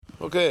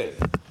Okay.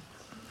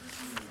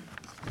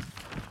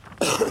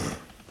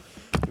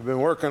 We've been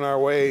working our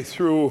way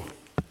through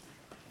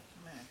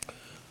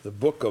the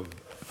book of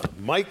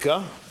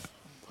Micah,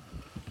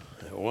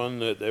 the one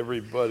that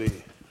everybody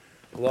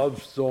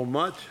loves so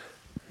much.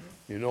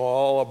 You know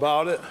all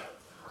about it.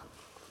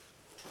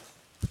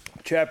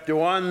 Chapter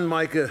 1,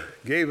 Micah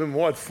gave him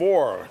what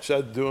for?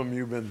 Said to him,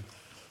 you've been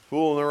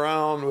fooling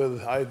around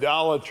with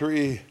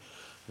idolatry,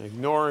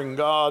 ignoring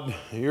God,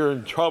 you're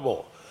in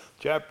trouble.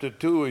 Chapter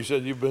 2, he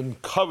said, you've been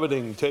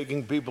coveting,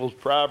 taking people's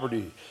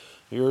property,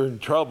 you're in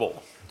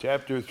trouble.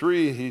 Chapter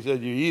 3, he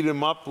said, you eat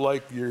them up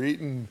like you're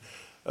eating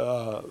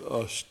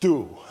a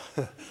stew.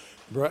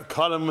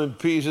 Cut them in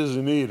pieces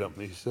and eat them,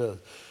 he says.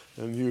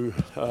 And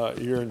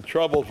you're in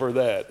trouble for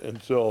that.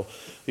 And so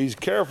he's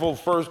careful,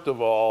 first of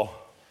all,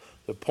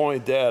 to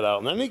point that out.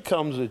 And then he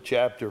comes to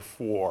chapter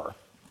 4.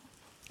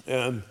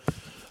 And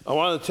I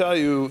want to tell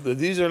you that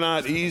these are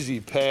not easy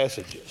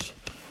passages.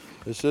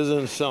 This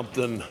isn't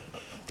something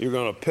you're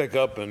going to pick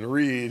up and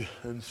read.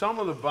 And some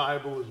of the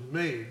Bible is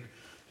made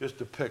just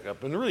to pick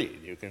up and read.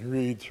 You can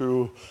read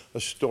through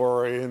a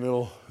story and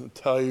it'll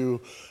tell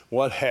you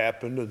what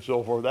happened and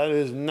so forth. That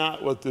is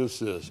not what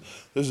this is.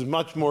 This is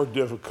much more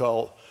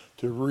difficult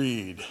to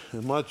read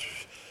and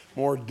much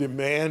more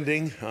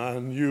demanding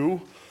on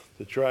you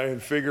to try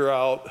and figure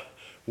out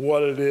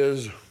what it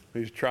is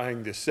he's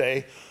trying to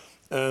say.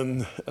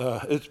 And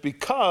it's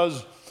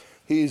because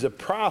he's a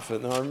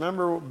prophet. Now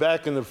remember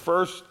back in the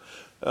first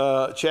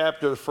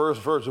chapter, the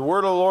first verse, the word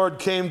of the Lord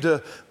came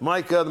to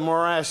Micah the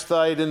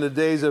Morasthite in the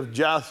days of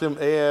Jotham,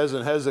 Ahaz,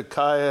 and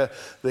Hezekiah,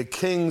 the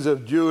kings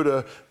of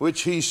Judah,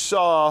 which he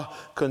saw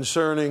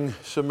concerning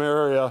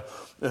Samaria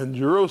and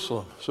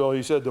Jerusalem. So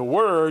he said the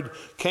word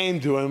came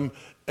to him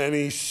and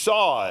he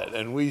saw it.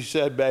 And we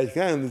said back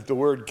then that the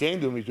word came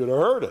to him, he should have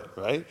heard it,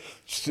 right?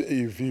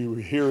 If you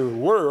hear a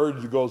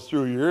word, it goes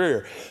through your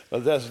ear.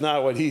 But that's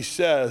not what he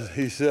says.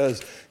 He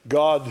says,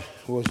 God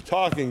was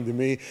talking to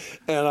me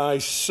and I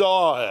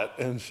saw it.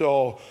 And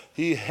so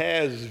he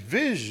has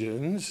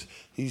visions.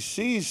 He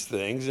sees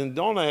things. And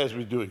don't ask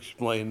me to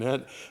explain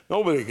that.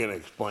 Nobody can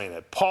explain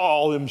it.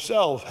 Paul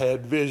himself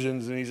had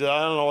visions and he said,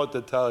 I don't know what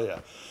to tell you.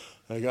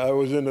 Like I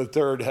was in the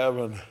third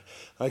heaven.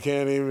 I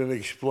can't even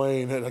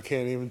explain it. I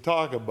can't even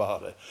talk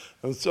about it.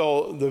 And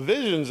so the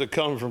visions that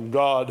come from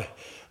God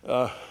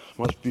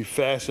must be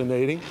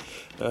fascinating.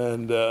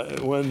 And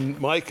when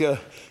Micah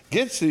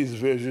gets these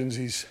visions,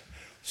 he's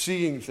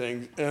seeing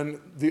things. And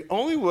the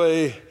only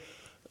way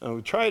I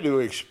would try to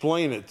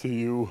explain it to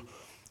you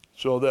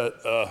so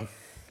that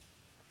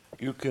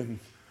you can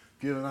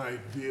get an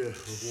idea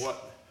of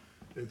what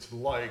it's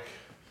like.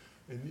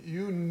 And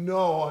you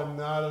know I'm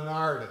not an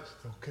artist,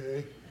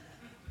 okay?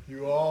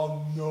 You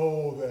all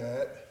know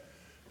that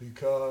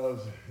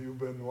because you've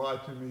been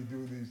watching me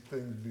do these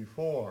things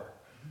before,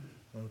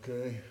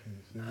 okay?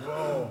 You say,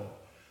 whoa,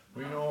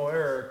 we know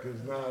Eric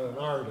is not an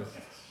artist.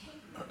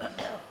 That's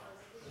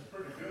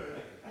pretty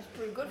good. That's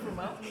pretty good for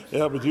mountains.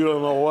 Yeah, but you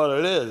don't know what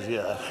it is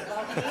yet.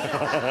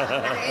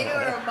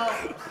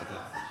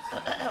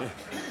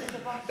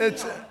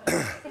 It's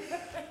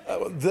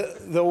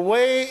the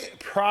way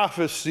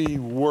prophecy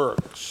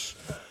works.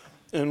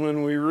 And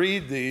when we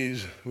read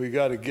these, we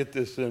got to get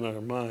this in our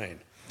mind.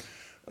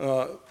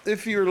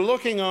 If you're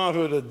looking off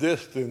at a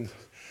distance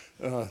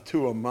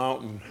to a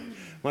mountain,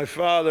 my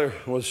father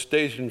was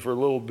stationed for a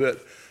little bit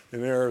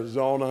in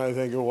Arizona, I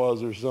think it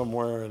was, or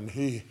somewhere, and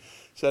he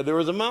said there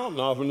was a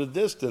mountain off in the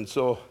distance.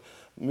 So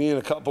me and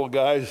a couple of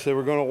guys said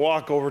we're going to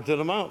walk over to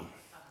the mountain,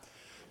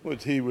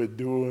 which he would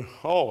do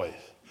always.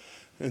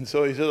 And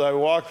so he said I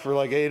walked for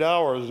like 8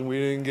 hours and we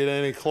didn't get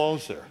any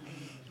closer.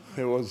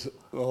 It was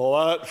a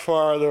lot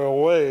farther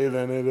away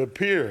than it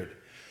appeared.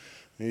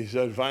 He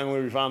said,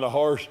 finally we found a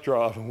horse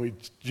trough and we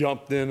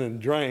jumped in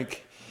and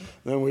drank.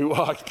 Then we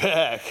walked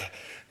back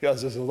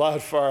because it's a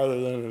lot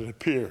farther than it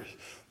appears.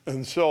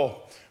 And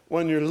so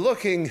when you're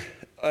looking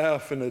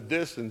off in the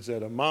distance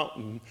at a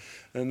mountain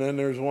and then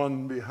there's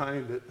one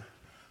behind it,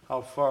 how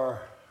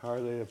far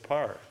are they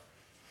apart?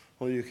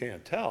 Well, you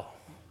can't tell.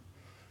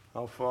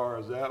 How far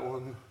is that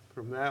one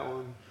from that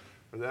one?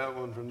 Or that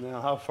one from now,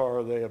 how far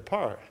are they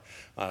apart?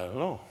 I don't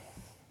know.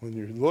 When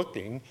you're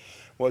looking,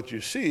 what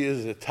you see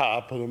is the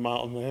top of the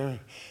mountain there,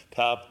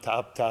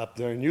 top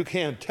there, and you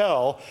can't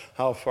tell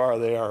how far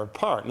they are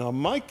apart. Now,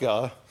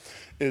 Micah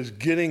is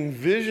getting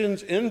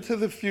visions into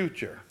the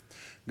future.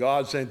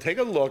 God's saying, take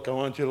a look. I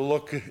want you to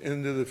look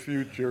into the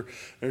future.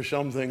 There's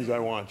some things I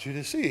want you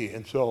to see.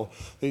 And so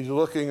he's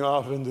looking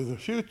off into the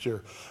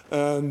future,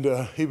 and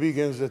he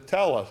begins to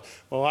tell us,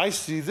 well, I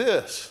see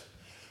this.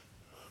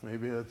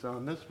 Maybe it's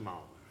on this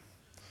mountain.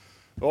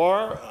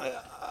 Or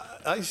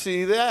I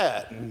see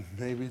that, and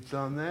maybe it's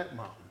on that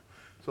mountain.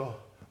 So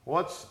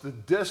what's the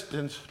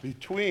distance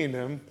between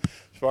them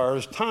as far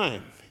as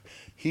time?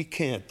 He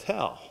can't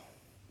tell.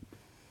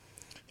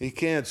 He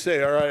can't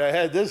say, all right, I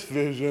had this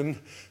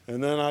vision,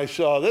 and then I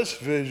saw this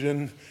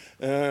vision,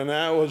 and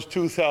that was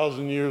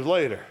 2,000 years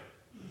later.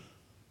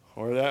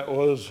 Or that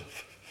was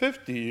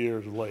 50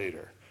 years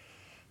later.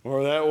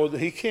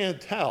 he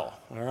can't tell,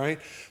 all right?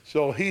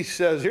 So he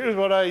says, here's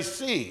what I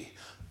see.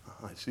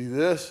 I see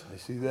this, I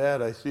see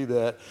that, I see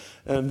that.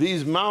 And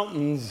these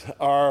mountains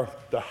are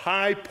the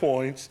high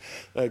points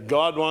that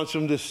God wants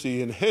him to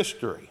see in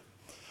history.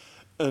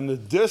 And the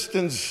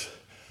distance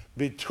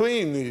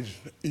between these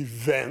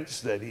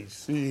events that he's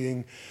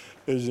seeing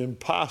is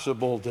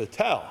impossible to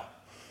tell.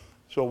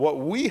 So what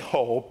we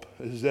hope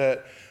is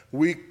that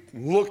we,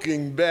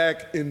 looking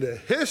back into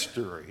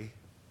history,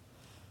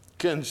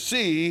 can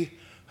see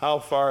how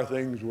far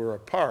things were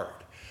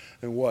apart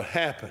and what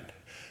happened.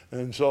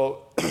 And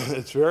so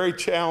it's very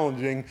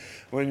challenging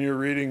when you're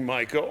reading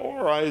Micah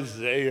or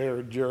Isaiah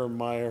or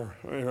Jeremiah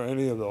or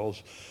any of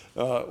those.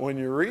 When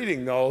you're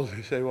reading those,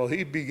 you say, well,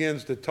 he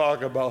begins to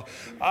talk about,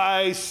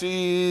 I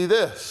see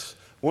this.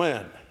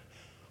 When?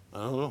 I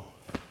don't know.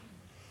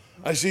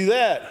 I see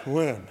that.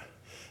 When?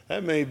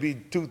 That may be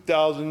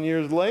 2,000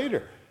 years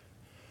later.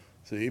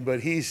 See, but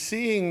he's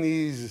seeing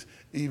these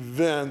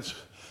events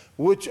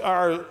which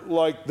are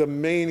like the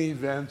main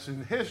events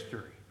in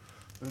history.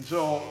 And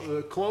so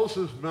the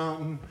closest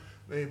mountain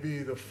may be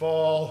the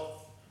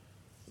fall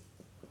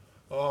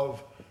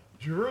of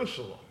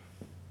Jerusalem.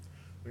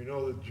 We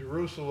know that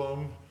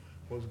Jerusalem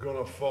was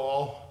going to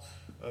fall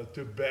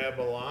to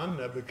Babylon.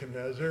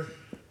 Nebuchadnezzar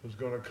was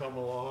going to come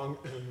along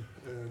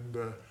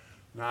and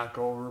knock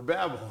over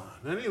Babylon.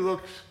 Then he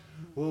looks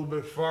a little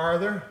bit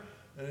farther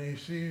and he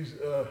sees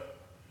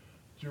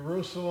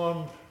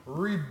Jerusalem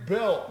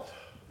rebuilt.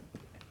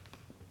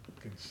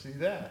 He can see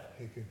that.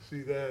 He can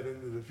see that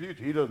into the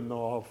future. He doesn't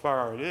know how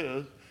far it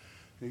is.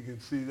 He can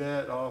see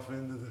that off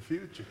into the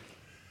future.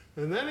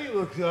 And then he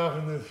looks off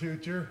into the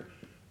future,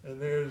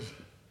 and there's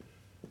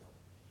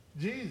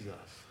Jesus.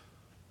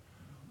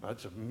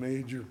 That's a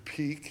major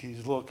peak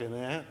he's looking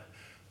at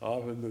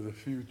off into the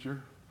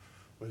future.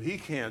 But he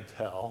can't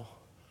tell.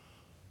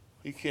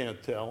 He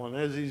can't tell. And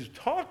as he's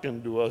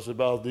talking to us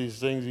about these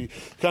things, he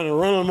kind of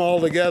run them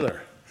all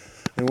together.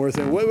 And we're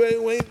saying,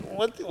 wait,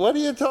 what are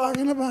you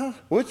talking about?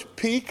 Which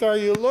peak are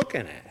you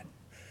looking at?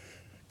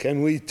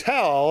 Can we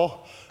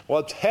tell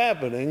what's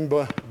happening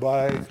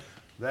by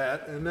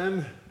that? And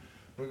then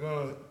we're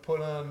going to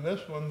put on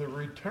this one, the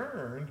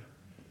return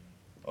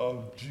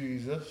of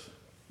Jesus.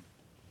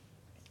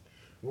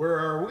 Where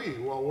are we?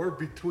 Well, we're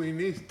between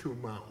these two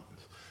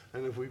mountains.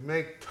 And if we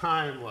make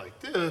time like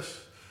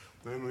this,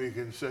 then we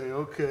can say,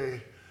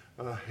 okay,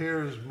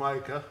 here's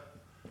Micah.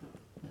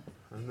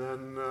 And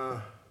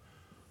then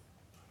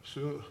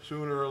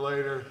sooner or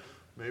later,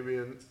 maybe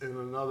in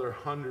another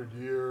 100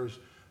 years,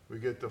 we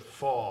get the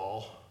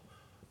fall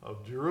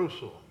of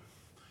Jerusalem.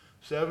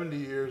 70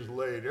 years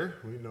later,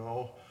 we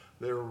know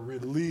they were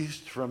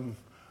released from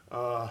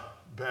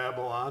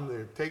Babylon.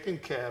 They're taken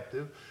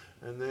captive,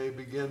 and they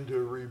begin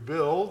to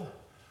rebuild.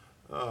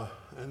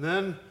 And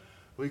then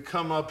we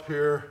come up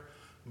here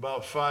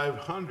about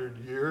 500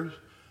 years,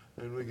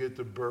 and we get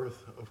the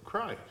birth of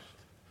Christ.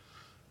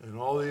 And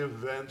all the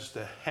events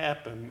that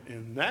happen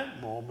in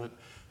that moment,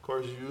 of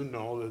course, you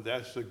know that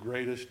that's the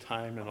greatest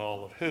time in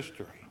all of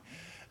history.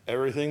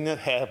 Everything that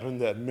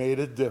happened that made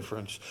a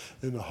difference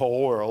in the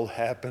whole world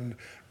happened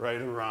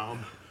right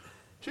around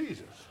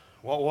Jesus.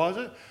 What was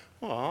it?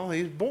 Well,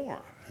 he's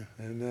born,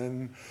 and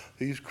then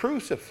he's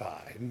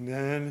crucified, and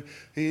then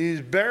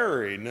he's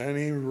buried, and then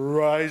he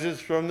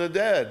rises from the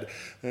dead,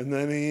 and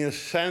then he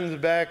ascends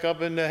back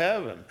up into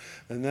heaven,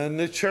 and then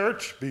the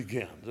church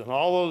begins, and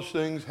all those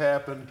things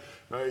happen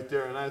right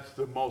there, and that's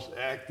the most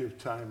active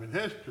time in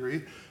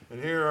history.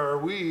 And here are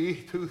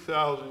we,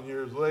 2,000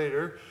 years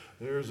later.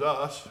 There's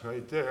us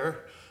right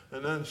there.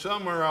 And then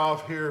somewhere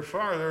off here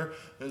farther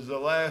is the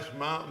last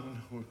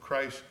mountain where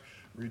Christ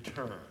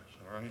returns,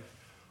 all right?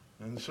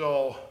 And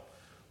so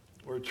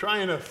we're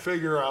trying to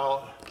figure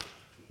out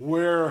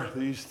where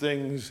these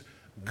things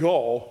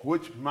go,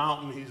 which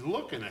mountain he's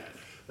looking at.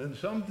 And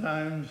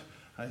sometimes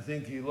I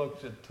think he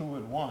looks at two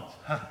at once.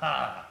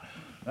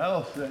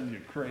 That'll send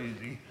you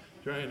crazy,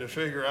 trying to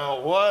figure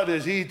out what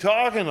is he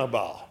talking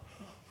about.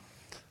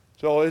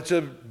 So it's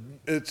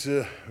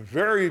a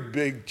very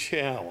big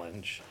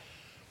challenge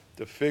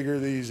to figure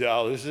these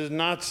out. This is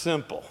not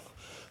simple.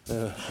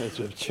 It's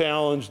a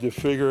challenge to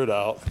figure it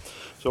out.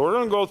 So we're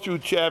going to go through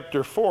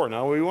chapter 4.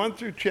 Now, we went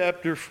through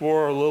chapter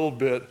 4 a little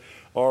bit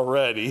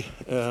already,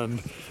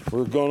 and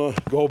we're going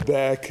to go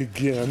back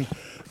again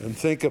and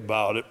think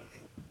about it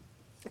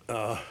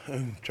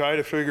and try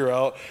to figure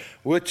out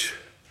which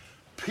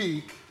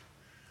peak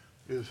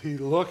is he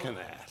looking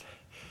at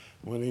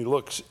when he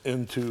looks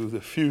into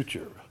the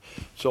future.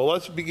 So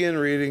let's begin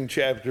reading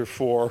chapter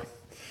 4,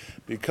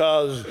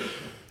 because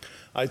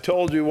I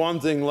told you one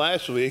thing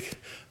last week.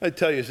 I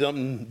tell you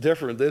something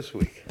different this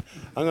week.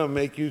 I'm going to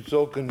make you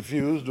so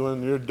confused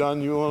when you're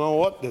done you won't know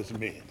what this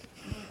means.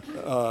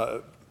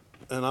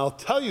 And I'll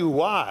tell you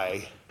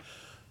why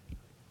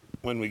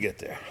when we get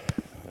there.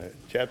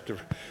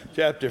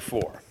 Chapter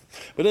 4.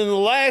 But in the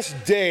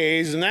last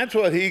days, and that's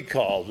what he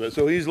calls it,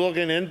 so he's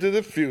looking into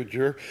the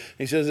future.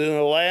 He says, in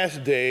the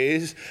last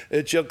days,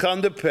 it shall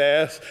come to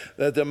pass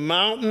that the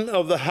mountain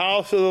of the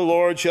house of the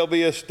Lord shall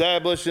be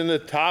established in the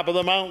top of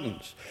the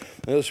mountains,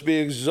 Let us be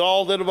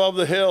exalted above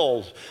the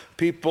hills.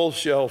 People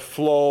shall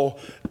flow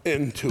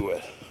into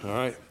it. All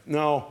right.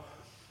 Now,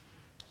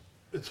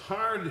 it's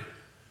hard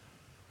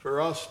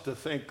for us to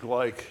think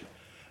like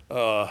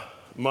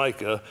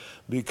Micah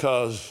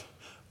because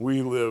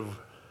we live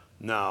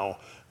now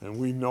and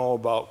we know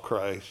about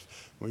Christ.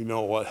 We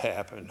know what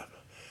happened.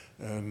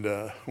 And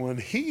when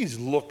he's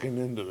looking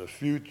into the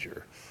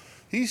future,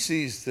 he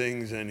sees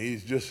things and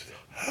he's just,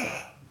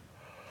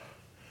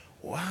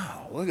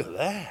 wow, look at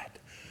that.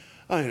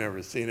 I've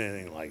never seen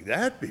anything like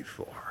that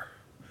before.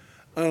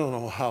 I don't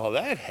know how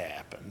that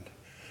happened.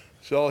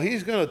 So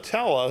he's going to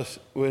tell us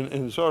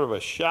in sort of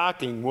a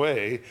shocking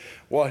way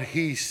what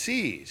he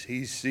sees.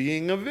 He's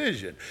seeing a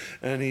vision.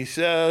 And he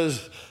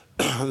says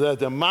that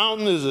the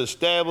mountain is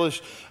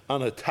established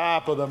on the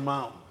top of the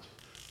mountains.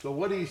 So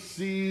what he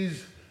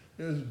sees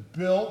is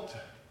built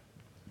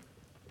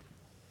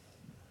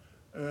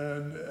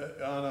and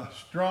on a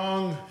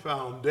strong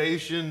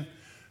foundation.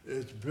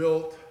 It's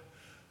built,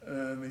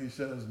 and he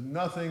says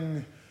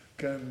nothing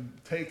can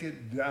take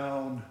it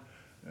down.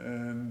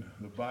 And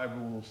the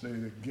Bible will say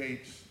the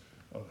gates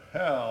of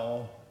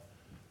hell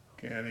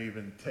can't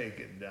even take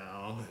it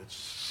down. It's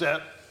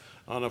set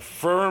on a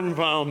firm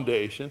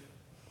foundation.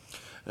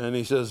 And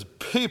he says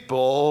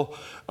people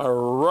are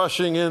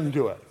rushing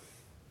into it.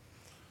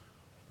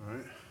 All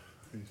right?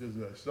 He says,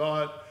 I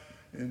saw it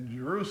in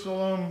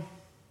Jerusalem,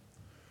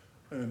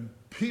 and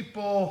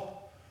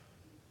people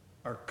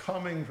are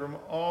coming from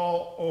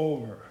all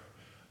over.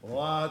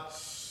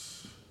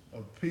 Lots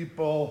of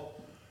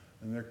people,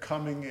 and they're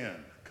coming in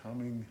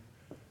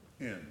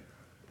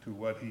to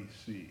what he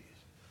sees.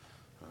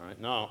 All right,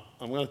 now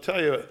I'm going to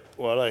tell you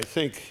what I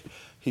think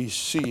he's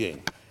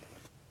seeing.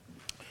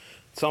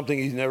 Something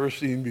he's never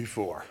seen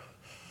before.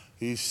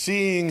 He's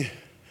seeing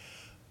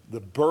the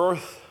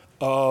birth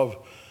of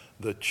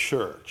the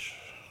church.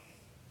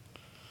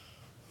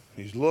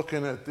 He's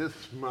looking at this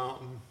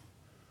mountain.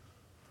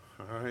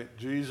 All right,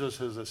 Jesus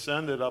has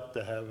ascended up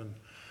to heaven,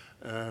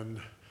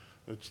 and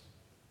it's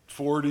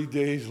 40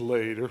 days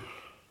later,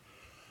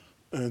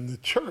 and the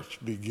church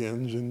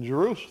begins in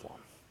Jerusalem.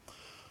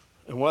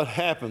 And what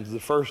happens the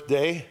first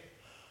day?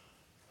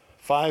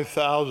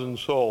 5,000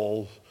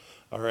 souls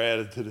are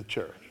added to the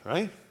church,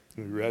 right?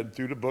 We read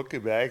through the book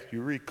of Acts,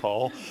 you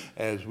recall,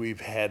 as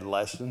we've had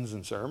lessons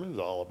and sermons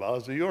all about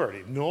it, so you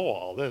already know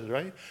all this,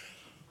 right?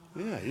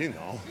 Yeah, you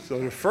know. So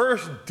the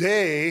first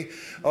day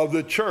of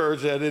the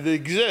church that it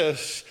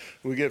exists,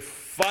 we get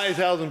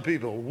 5,000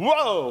 people.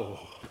 Whoa!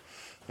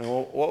 And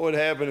what would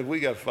happen if we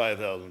got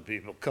 5,000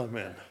 people come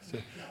in? So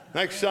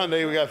next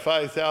Sunday, we got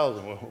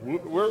 5,000.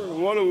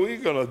 What are we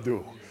going to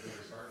do?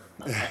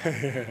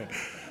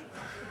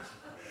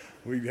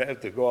 We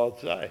have to go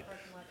outside.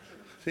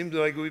 Seems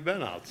like we've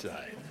been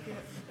outside.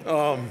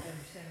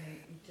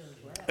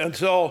 And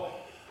so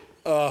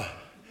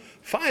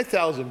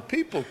 5,000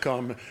 people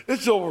come.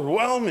 It's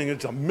overwhelming.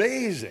 It's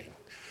amazing.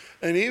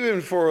 And even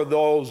for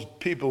those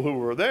people who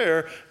were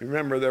there,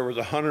 remember there was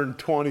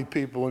 120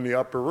 people in the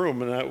upper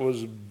room, and that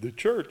was the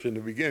church in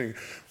the beginning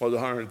was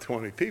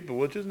 120 people,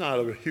 which is not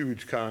a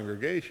huge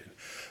congregation.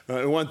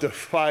 It went to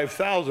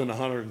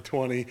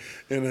 5,120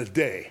 in a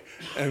day.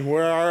 And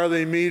where are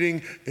they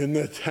meeting? In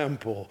the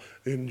temple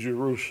in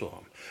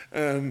Jerusalem.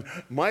 And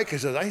Micah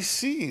says, I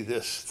see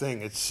this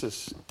thing. It's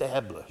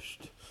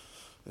established.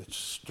 It's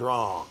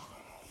strong.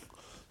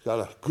 It's got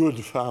a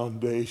good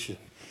foundation.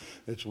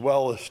 It's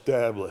well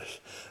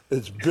established.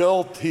 It's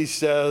built, he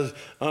says,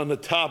 on the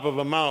top of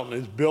a mountain.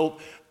 It's built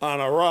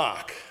on a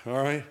rock, all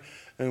right?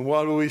 And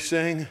what do we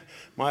sing?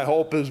 My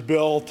hope is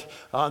built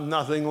on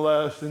nothing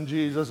less than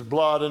Jesus'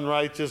 blood and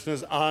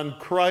righteousness. On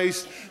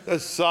Christ, the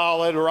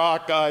solid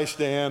rock I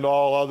stand.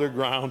 All other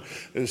ground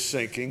is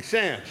sinking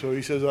sand. So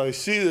he says, I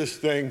see this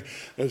thing.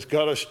 It's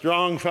got a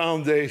strong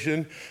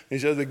foundation. He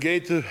says, the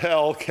gates of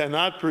hell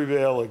cannot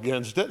prevail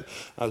against it.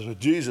 That's what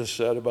Jesus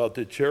said about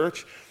the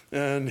church.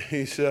 And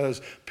he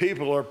says,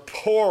 people are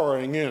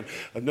pouring in.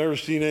 I've never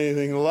seen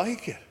anything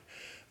like it.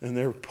 And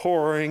they're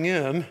pouring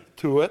in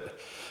to it.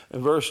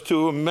 In verse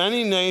 2,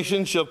 many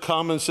nations shall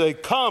come and say,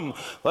 come,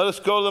 let us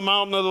go to the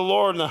mountain of the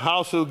Lord and the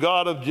house of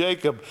God of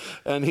Jacob,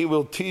 and he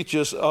will teach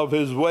us of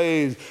his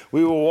ways.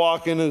 We will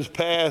walk in his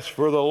paths,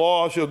 for the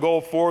law shall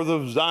go forth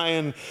of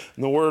Zion,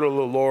 and the word of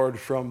the Lord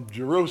from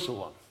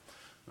Jerusalem.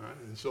 All right,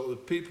 and so the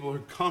people are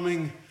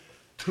coming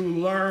to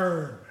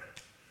learn.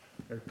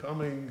 They're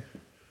coming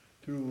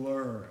to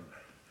learn.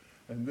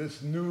 And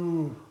this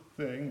new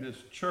thing, this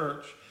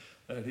church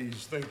that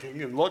he's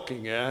thinking and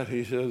looking at,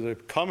 he says they're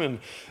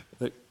coming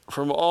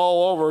from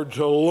all over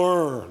to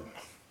learn.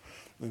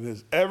 And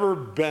it's ever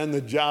been the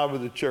job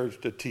of the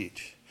church to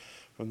teach.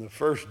 From the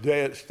first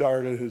day it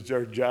started, it's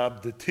their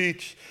job to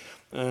teach.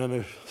 And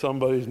if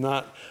somebody's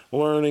not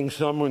learning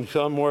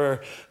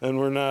somewhere,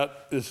 then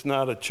it's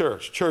not a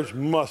church. Church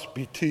must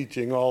be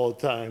teaching all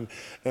the time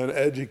and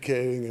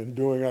educating and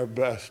doing our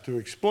best to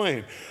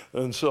explain.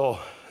 And so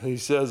he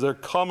says they're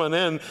coming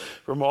in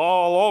from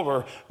all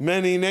over,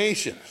 many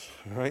nations,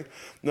 right?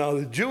 Now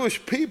the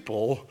Jewish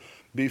people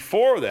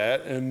before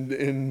that, and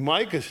in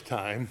Micah's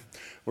time,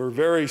 were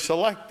very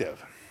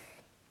selective.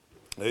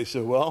 They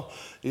said, well,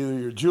 either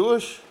you're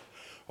Jewish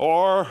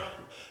or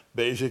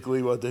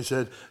basically what they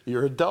said,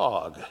 you're a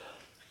dog.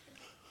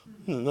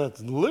 And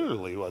that's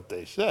literally what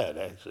they said,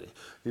 actually.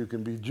 You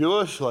can be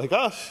Jewish like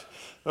us,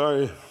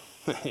 or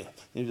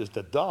you're just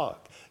a dog.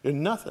 You're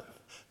nothing.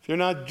 If you're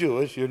not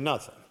Jewish, you're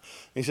nothing.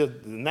 He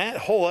said, and that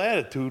whole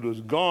attitude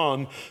was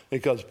gone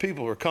because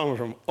people were coming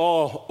from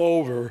all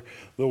over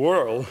the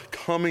world,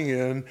 coming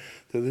in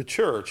to the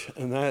church,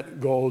 and that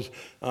goes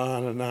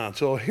on and on.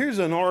 So here's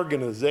an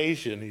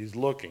organization he's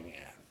looking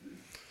at,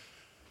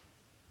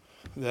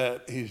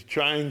 that he's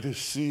trying to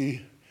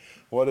see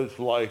what it's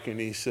like, and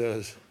he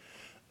says,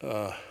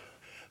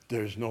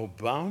 there's no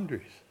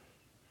boundaries.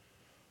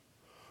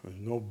 There's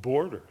no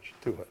borders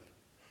to it.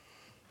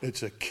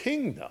 It's a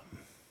kingdom.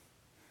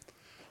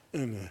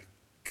 And the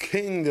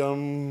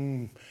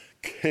kingdom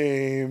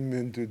came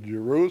into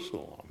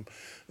Jerusalem.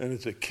 And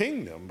it's a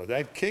kingdom, but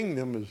that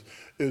kingdom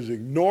is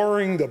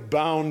ignoring the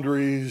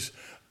boundaries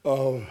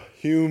of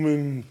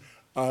human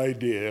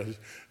ideas,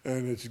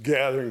 and it's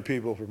gathering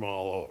people from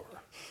all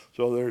over.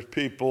 So there's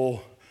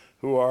people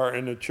who are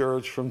in the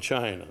church from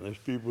China. There's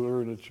people who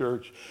are in the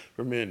church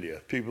from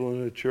India, people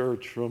in the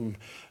church from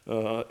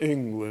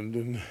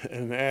England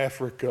and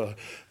Africa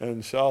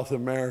and South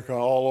America,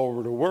 all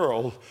over the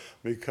world,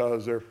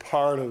 because they're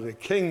part of the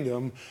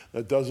kingdom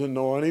that doesn't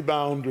know any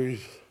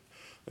boundaries.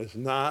 It's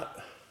not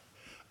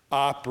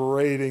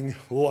operating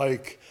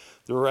like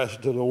the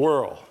rest of the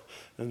world.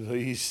 And so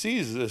he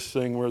sees this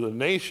thing where the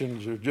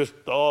nations are just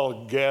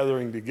all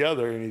gathering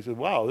together, and he said,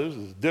 wow, this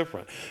is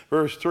different.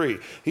 Verse 3,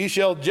 he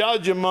shall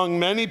judge among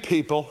many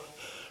people,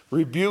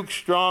 rebuke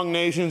strong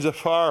nations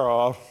afar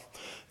off.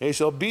 They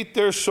shall beat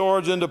their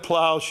swords into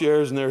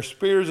plowshares and their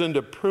spears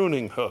into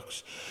pruning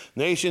hooks.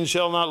 Nation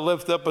shall not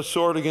lift up a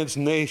sword against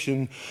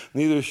nation,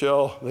 neither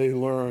shall they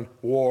learn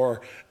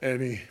war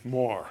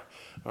anymore.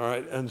 All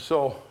right, and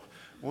so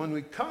when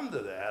we come to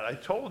that, I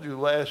told you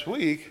last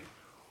week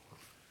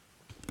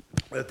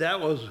that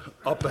was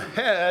up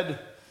ahead,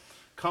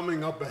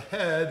 coming up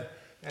ahead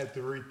at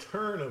the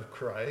return of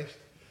Christ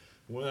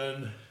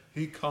when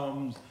he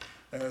comes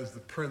as the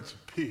Prince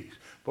of Peace.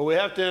 But we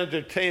have to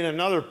entertain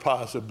another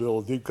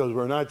possibility because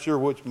we're not sure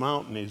which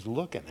mountain he's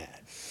looking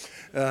at.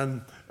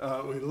 And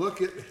we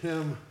look at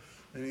him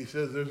and he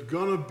says there's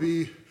going to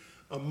be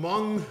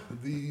among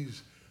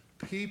these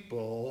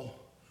people,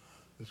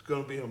 there's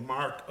going to be a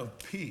mark of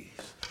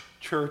peace.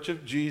 Church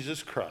of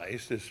Jesus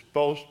Christ is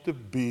supposed to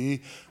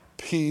be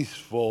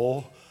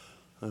peaceful,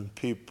 and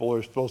people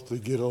are supposed to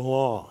get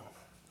along,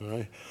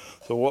 right?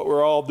 So what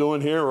we're all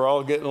doing here, we're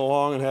all getting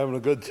along and having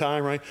a good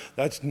time, right?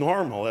 That's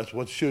normal. That's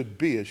what should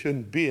be. It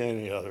shouldn't be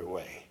any other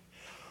way.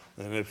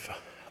 And if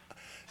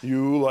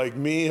you, like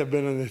me, have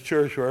been in a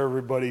church where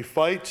everybody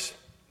fights,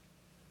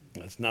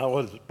 that's not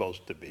what it's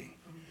supposed to be.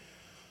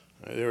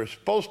 There's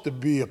supposed to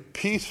be a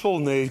peaceful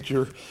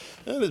nature,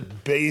 and it's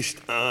based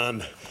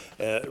on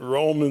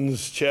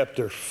Romans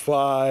chapter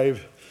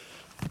 5.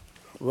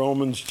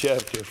 Romans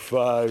chapter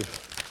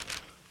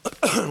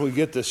 5, we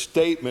get the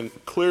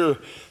statement, clear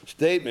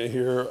statement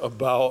here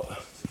about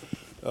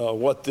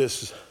what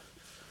this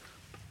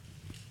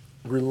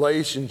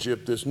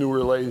relationship, this new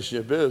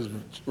relationship is.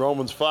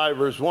 Romans 5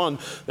 verse 1,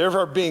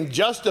 therefore being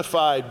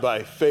justified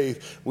by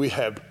faith, we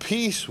have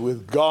peace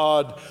with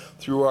God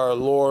through our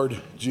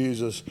Lord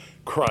Jesus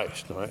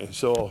Christ. All right? And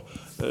so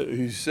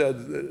he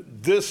said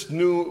that this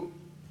new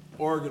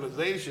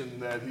organization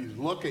that he's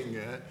looking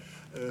at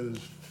is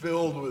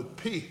filled with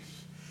peace.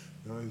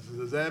 Now,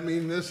 does that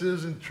mean this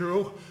isn't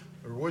true?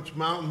 Or which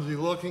mountain's he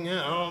looking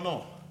at? I don't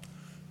know.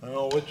 I don't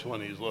know which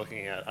one he's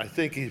looking at. I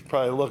think he's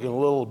probably looking a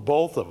little at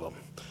both of them.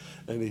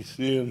 And he's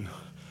seeing,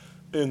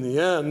 in the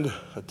end,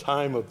 a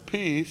time of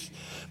peace,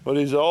 but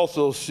he's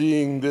also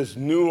seeing this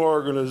new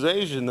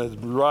organization that's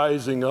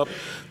rising up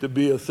to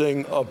be a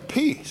thing of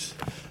peace.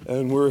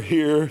 And we're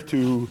here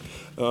to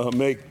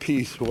make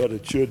peace what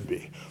it should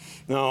be.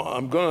 Now,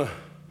 I'm going to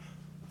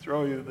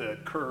throw you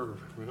that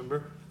curve,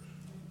 remember?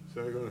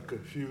 So I'm going to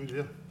confuse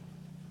you.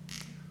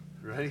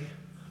 Ready?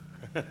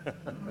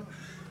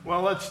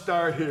 Well, let's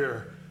start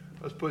here.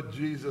 Let's put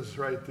Jesus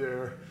right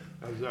there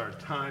as our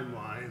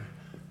timeline.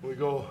 We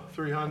go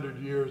 300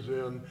 years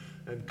in,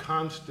 and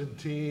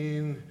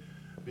Constantine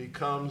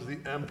becomes the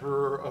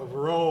emperor of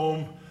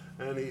Rome,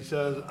 and he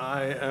says,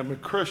 I am a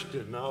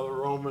Christian. Now the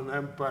Roman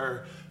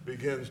Empire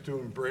begins to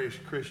embrace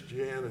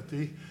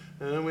Christianity.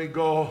 And then we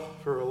go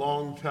for a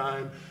long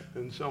time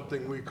in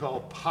something we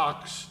call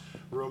Pax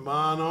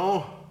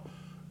Romana,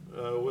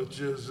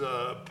 which is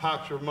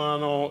Pax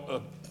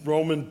Romana,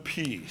 Roman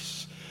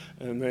peace.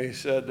 And they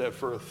said that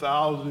for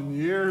 1,000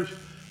 years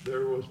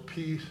there was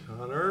peace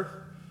on earth,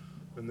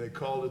 and they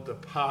called it the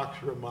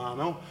Pax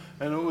Romana,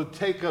 and it would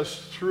take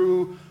us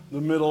through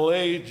the Middle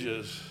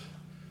Ages.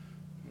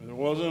 There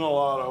wasn't a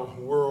lot of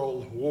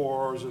world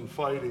wars and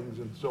fightings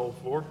and so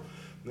forth.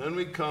 And then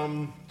we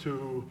come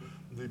to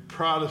the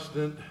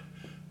Protestant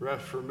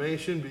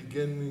Reformation,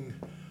 beginning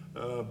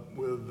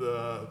with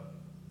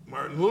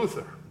Martin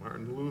Luther.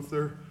 Martin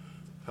Luther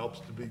helps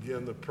to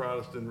begin the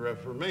Protestant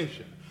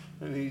Reformation.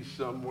 And he's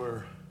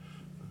somewhere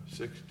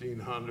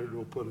 1600,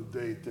 we'll put a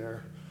date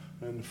there.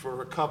 And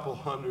for a couple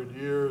hundred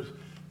years,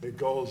 it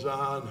goes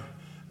on,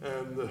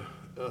 and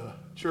the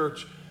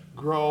church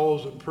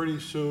grows, and pretty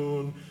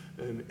soon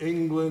in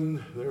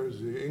England, there's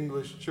the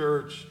English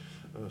church,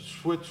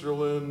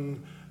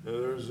 Switzerland,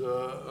 there's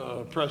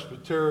a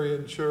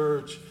Presbyterian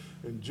church,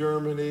 in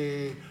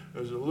Germany,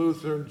 there's a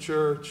Lutheran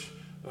church,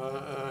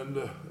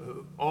 and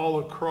all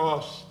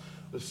across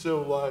the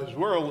civilized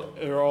world,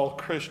 they're all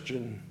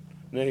Christian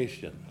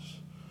nations.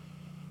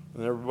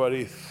 And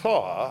everybody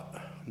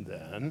thought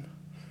then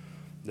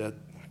that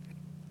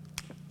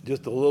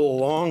just a little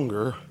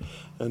longer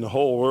and the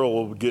whole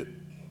world will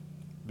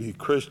be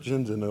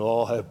Christians and they'll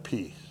all have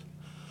peace.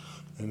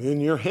 And in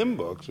your hymn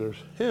books, there's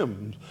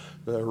hymns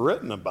that are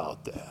written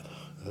about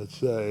that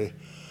say,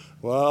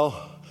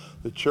 well,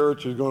 the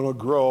church is going to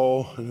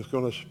grow and it's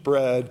going to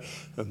spread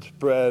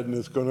and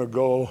it's going to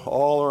go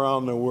all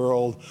around the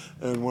world.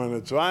 And when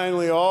it's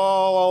finally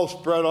all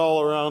spread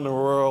all around the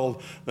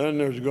world, then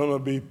there's going to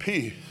be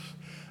peace.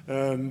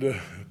 And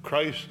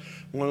Christ,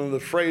 one of the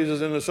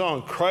phrases in the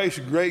song, Christ's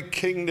great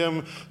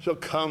kingdom shall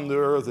come to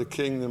earth, a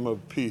kingdom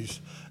of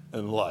peace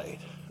and light.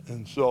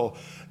 And so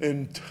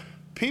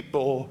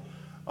people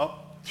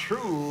up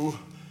through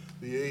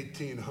the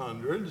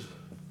 1800s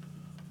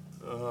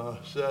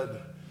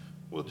said,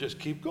 we'll just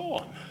keep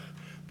going.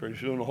 Pretty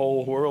soon the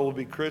whole world will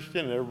be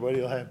Christian and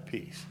everybody will have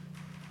peace.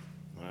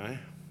 All right?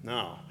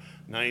 Now,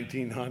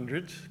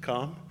 1900s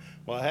come,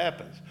 what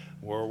happens?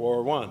 World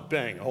War I,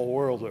 bang, the whole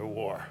world's at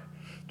war.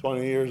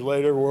 20 years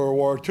later, World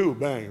War II,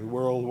 bang,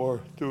 World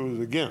War II is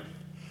again.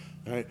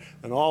 Right?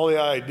 And all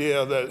the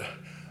idea that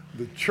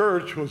the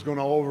church was going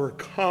to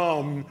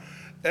overcome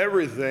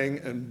everything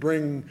and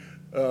bring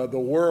the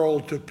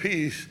world to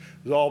peace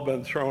has all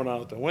been thrown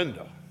out the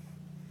window.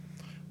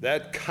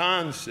 That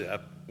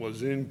concept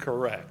was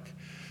incorrect.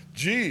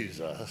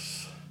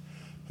 Jesus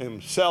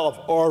himself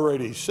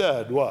already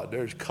said what?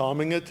 There's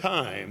coming a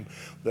time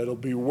that'll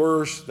be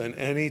worse than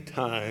any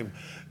time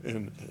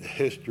in the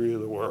history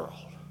of the world.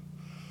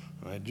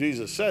 Right?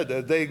 Jesus said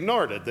that. They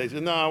ignored it. They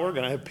said, no, we're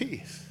going to have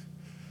peace.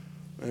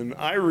 And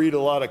I read a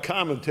lot of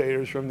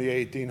commentators from the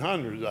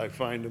 1800s. I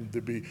find them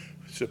to be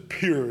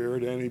superior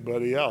to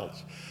anybody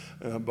else.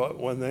 But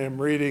when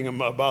I'm reading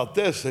them about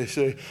this, they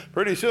say,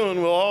 pretty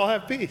soon we'll all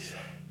have peace.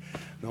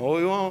 No,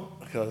 we won't,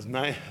 because the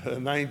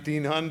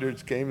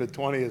 1900s came the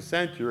 20th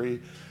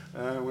century,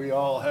 and we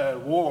all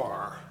had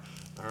war.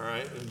 All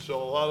right, and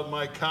so a lot of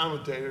my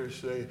commentators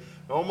say,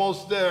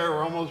 almost there,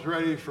 we're almost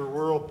ready for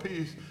world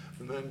peace,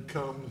 and then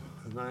come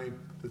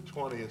the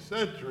 20th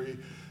century,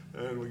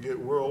 and we get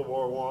World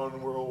War I,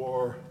 World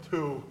War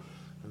II,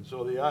 and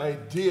so the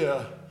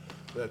idea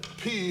that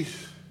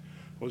peace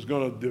was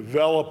going to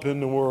develop in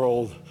the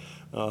world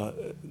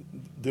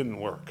didn't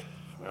work.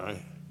 All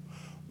right,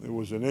 it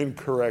was an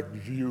incorrect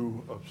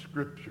view of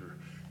Scripture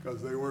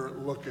because they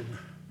weren't looking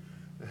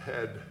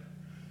ahead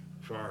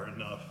far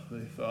enough.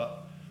 They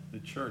thought the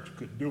church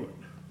could do it,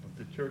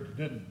 but the church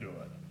didn't do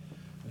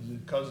it. Is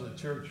it because the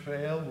church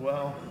failed?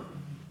 Well,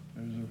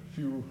 there's a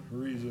few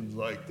reasons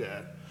like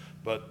that,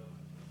 but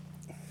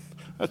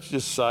that's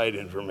just side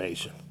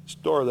information.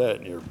 Store that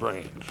in your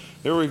brain.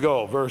 Here we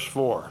go, verse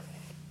 4.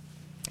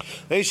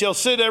 They shall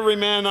sit every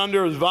man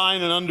under his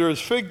vine and under his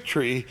fig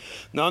tree.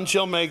 None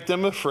shall make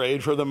them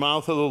afraid, for the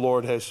mouth of the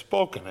Lord has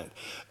spoken it.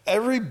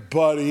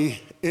 Everybody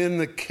in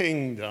the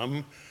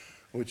kingdom,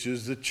 which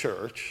is the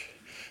church,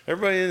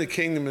 everybody in the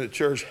kingdom of the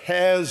church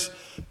has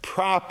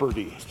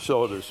property,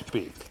 so to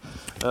speak.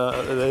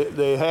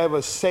 They have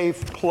a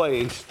safe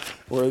place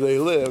where they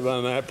live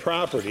on that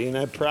property, and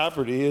that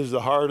property is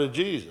the heart of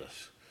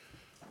Jesus.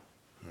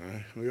 All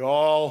right? We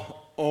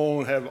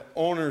all have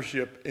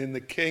ownership in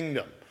the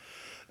kingdom.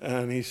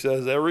 And he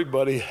says,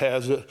 everybody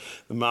has it.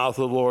 The mouth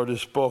of the Lord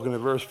has spoken. In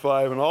verse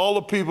 5, and all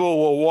the people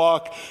will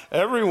walk,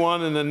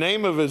 everyone in the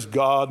name of his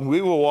God, and we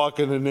will walk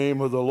in the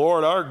name of the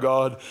Lord our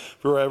God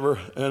forever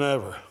and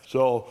ever.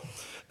 So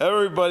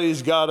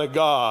everybody's got a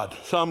God,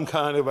 some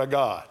kind of a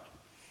God.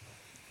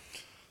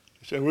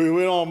 You say,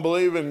 we don't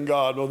believe in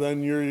God. Well,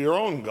 then you're your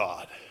own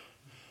God.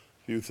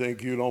 If you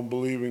think you don't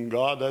believe in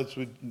God,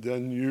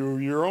 then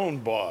you're your own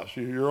boss.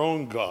 You're your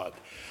own God.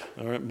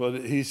 All right,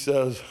 but he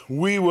says,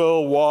 we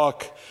will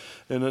walk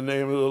in the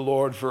name of the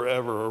Lord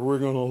forever. We're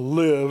going to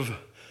live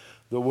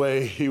the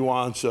way he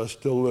wants us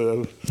to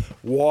live.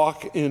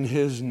 Walk in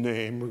his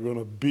name. We're going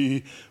to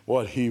be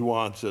what he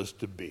wants us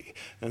to be.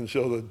 And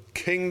so the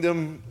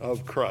kingdom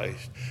of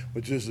Christ,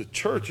 which is the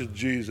church of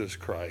Jesus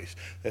Christ,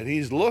 that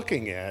he's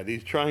looking at,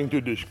 he's trying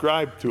to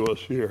describe to us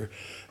here.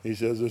 He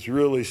says it's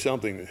really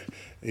something.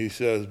 He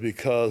says,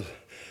 because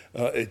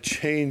it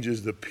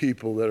changes the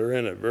people that are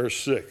in it. Verse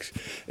 6.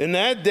 In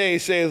that day,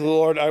 saith the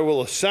Lord, I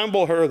will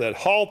assemble her that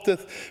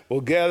halteth,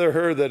 will gather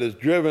her that is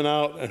driven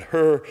out, and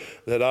her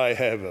that I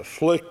have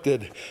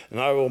afflicted. And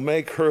I will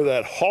make her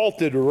that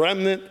halted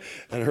remnant,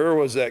 and her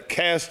was that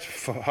cast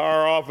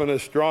far off in a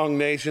strong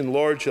nation.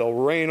 Lord shall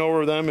reign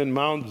over them in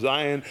Mount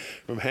Zion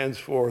from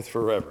henceforth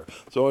forever.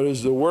 So it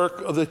is the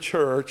work of the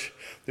church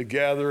to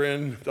gather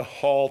in the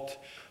halt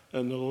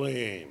and the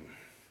lame.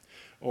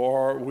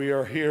 Or we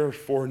are here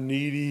for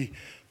needy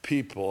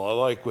people. I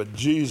like what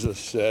Jesus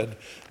said.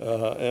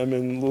 I'm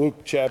in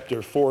Luke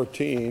chapter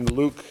 14.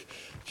 Luke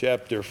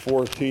chapter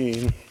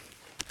 14.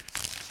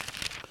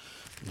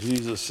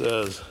 Jesus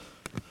says,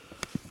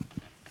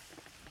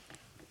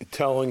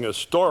 telling a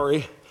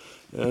story,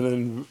 and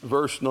in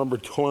verse number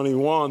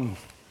 21,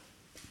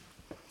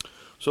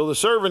 so the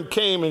servant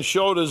came and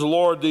showed his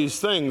Lord these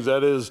things.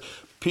 That is,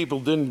 people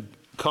didn't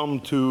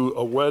come to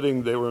a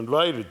wedding they were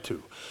invited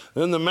to.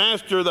 Then the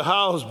master of the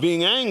house,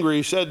 being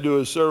angry, said to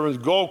his servants,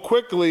 go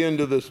quickly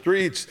into the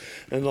streets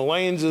and the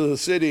lanes of the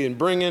city, and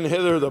bring in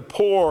hither the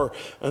poor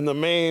and the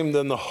maimed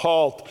and the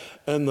halt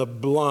and the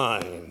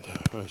blind.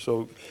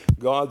 So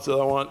God said,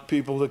 I want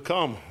people to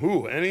come.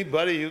 Who?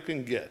 Anybody you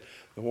can get.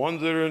 The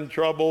ones that are in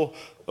trouble,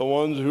 the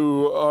ones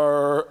who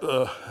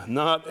are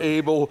not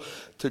able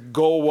to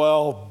go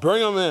well,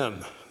 bring them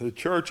in. The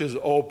church is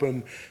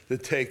open to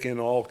take in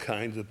all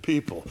kinds of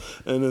people.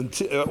 And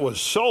it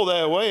was so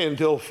that way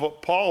until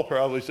Paul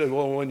probably said,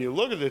 well, when you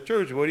look at the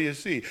church, what do you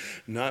see?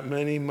 Not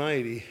many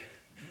mighty,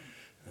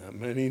 not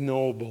many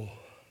noble,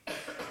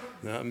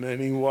 not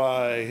many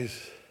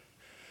wise.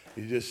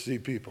 You just see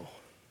people.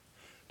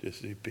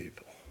 Just see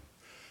people.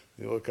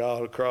 You look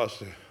out across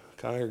the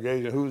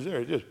congregation, who's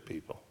there? Just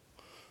people.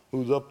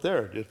 Who's up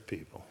there? Just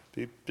people.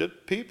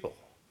 Just people.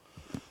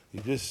 You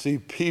just see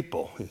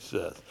people, he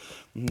says.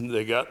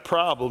 They got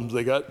problems,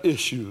 they got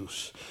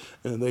issues,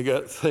 and they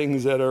got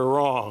things that are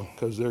wrong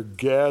because they're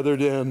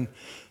gathered in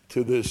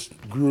to this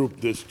group,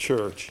 this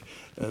church,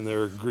 and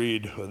they're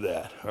agreed with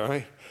that, all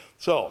right?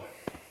 So,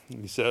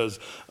 he says,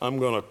 I'm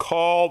going to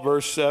call,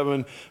 verse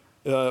 7,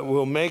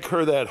 will make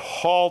her that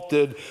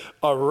halted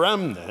a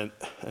remnant,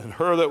 and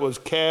her that was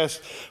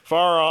cast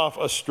far off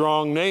a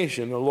strong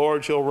nation. The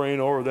Lord shall reign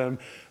over them,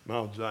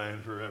 Mount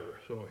Zion forever.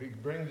 So he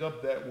brings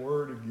up that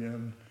word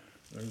again.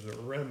 There's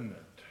a remnant.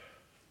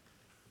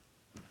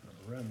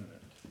 A remnant.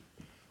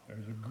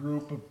 There's a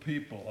group of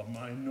people, a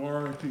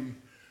minority,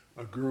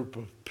 a group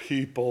of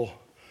people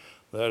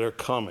that are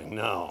coming.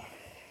 Now,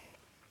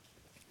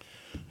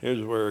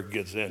 here's where it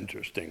gets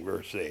interesting,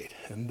 verse 8.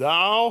 And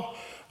thou,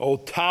 O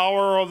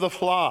tower of the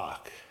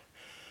flock,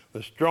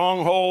 the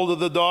stronghold of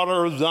the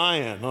daughter of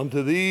Zion,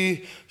 unto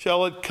thee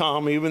shall it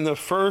come, even the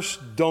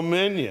first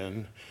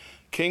dominion,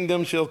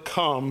 kingdom shall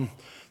come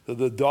to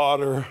the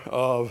daughter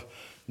of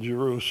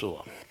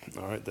Jerusalem.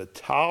 All right, the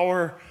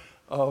tower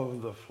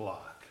of the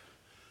flock.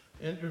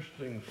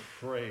 Interesting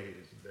phrase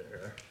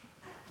there.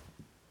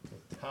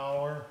 The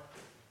tower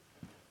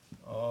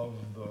of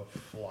the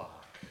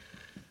flock.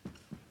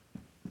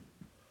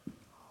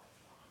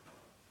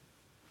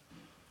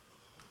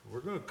 We're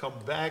going to come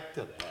back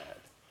to that.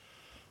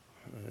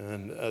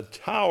 And a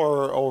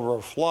tower over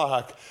a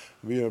flock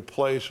would be a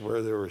place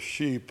where there were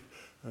sheep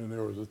and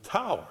there was a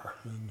tower.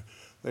 And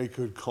they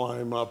could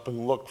climb up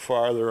and look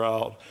farther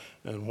out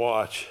and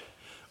watch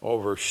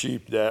over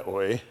sheep that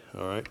way,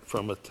 all right,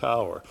 from a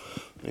tower.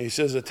 And he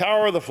says, the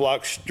tower of the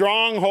flock,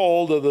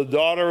 stronghold of the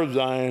daughter of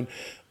Zion,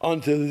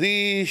 unto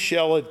thee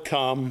shall it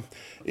come,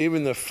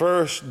 even the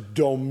first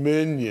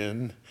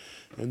dominion,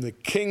 and the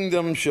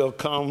kingdom shall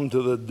come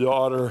to the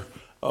daughter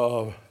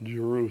of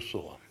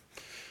Jerusalem.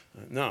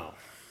 Now,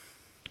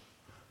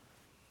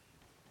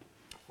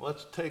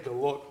 let's take a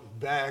look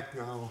back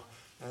now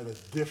at a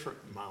different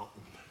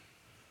mountain,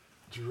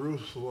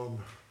 Jerusalem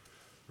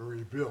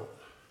rebuilt.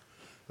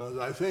 Because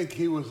I think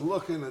he was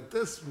looking at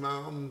this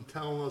mountain,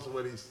 telling us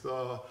what he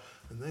saw,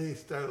 and then he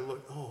started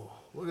looking, oh,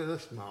 look at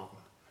this mountain.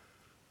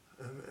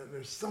 And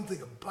there's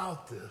something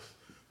about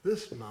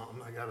this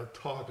mountain I got to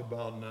talk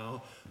about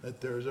now,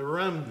 that there's a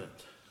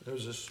remnant.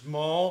 There's a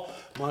small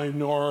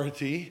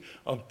minority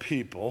of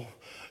people,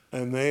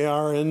 and they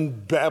are in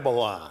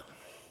Babylon.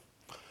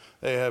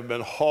 They have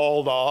been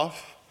hauled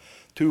off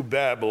to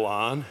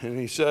Babylon, and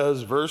he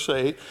says, verse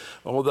 8,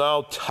 O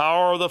thou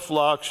tower of the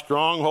flock,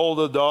 stronghold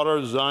of the daughter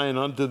of Zion,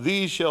 unto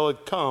thee shall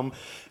it come,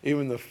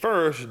 even the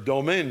first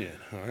dominion.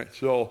 All right,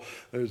 so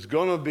there's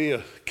going to be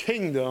a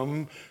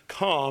kingdom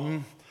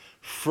come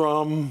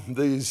from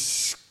these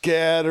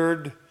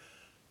scattered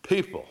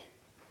people.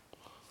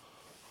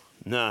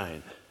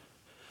 9.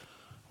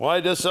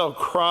 Why dost thou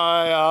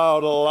cry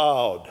out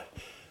aloud?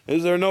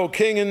 Is there no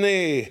king in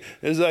thee?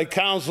 Is thy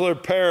counselor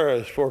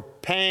perished? For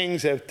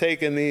pangs have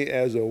taken thee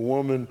as a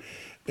woman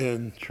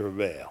in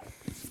travail.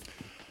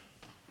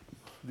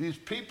 These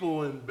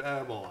people in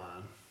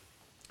Babylon,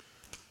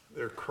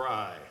 they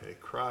cry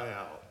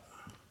out.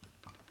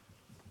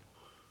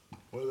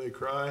 What do they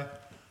cry?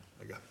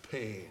 I got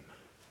pain.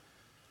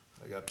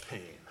 I got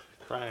pain.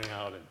 Crying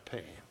out in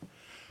pain.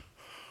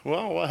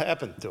 Well, what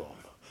happened to them?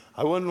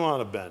 I wouldn't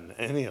want to bend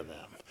any of them.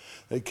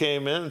 They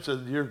came in and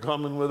said, you're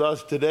coming with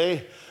us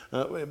today,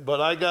 but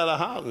I got a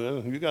house.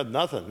 You got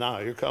nothing now.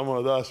 You're coming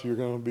with us. You're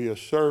going to be a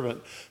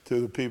servant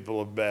to the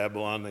people of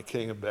Babylon, the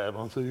king of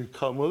Babylon, so you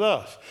come with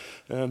us.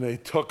 And they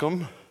took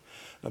them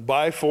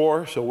by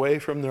force away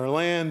from their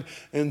land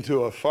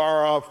into a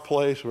far-off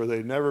place where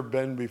they'd never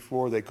been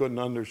before. They couldn't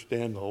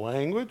understand the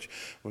language,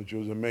 which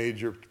was a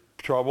major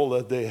trouble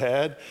that they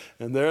had.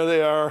 And there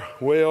they are,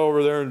 way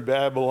over there in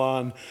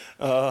Babylon.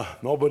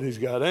 Nobody's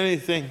got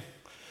anything.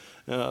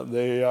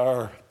 They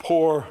are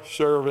poor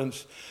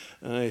servants.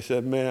 And they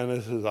said, man,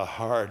 this is a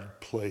hard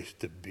place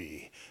to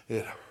be.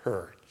 It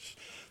hurts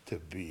to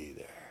be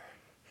there.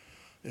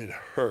 It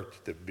hurts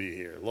to be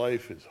here.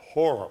 Life is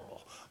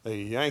horrible. They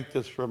yanked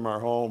us from our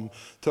home,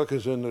 took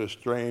us into a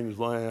strange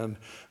land.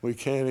 We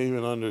can't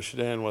even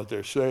understand what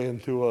they're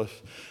saying to us,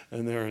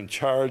 and they're in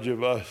charge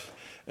of us.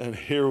 And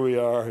here we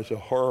are. It's a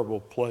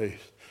horrible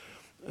place.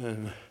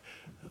 And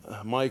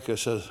Micah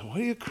says, what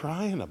are you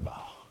crying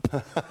about?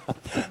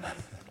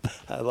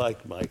 I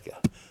like Micah.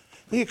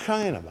 What are you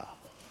crying about?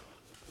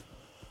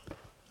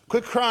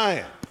 Quit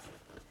crying.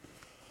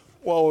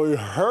 Well, we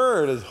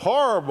heard it's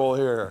horrible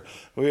here.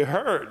 We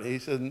heard. He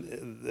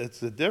said,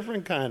 it's a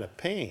different kind of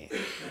pain.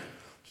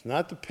 It's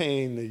not the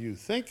pain that you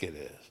think it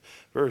is.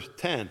 Verse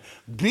 10,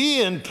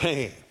 be in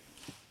pain.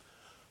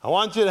 I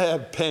want you to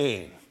have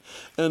pain.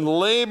 And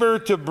labor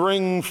to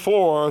bring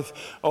forth,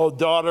 O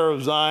daughter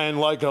of Zion,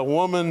 like a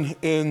woman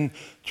in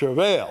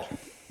travail.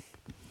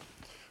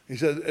 He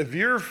said, if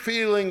you're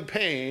feeling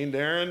pain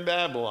there in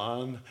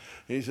Babylon,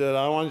 he said,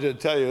 I want you to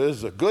tell you this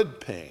is a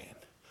good pain.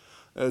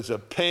 It's a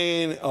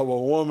pain of a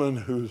woman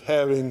who's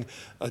having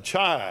a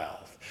child.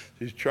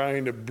 She's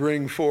trying to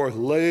bring forth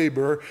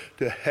labor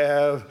to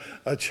have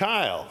a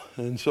child.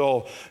 And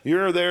so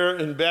you're there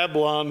in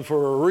Babylon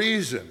for a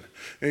reason,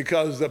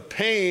 because the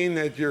pain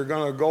that you're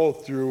going to go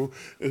through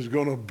is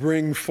going to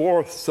bring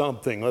forth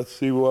something. Let's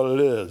see what it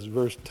is.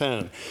 Verse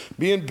 10.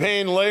 Be in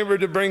pain, labor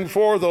to bring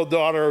forth, O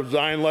daughter of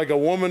Zion, like a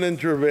woman in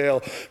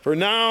travail. For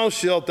now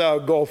shalt thou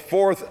go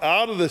forth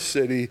out of the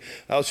city.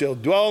 Thou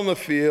shalt dwell in the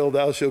field.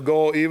 Thou shalt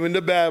go even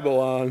to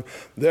Babylon.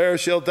 There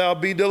shalt thou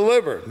be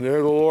delivered.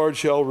 There the Lord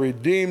shall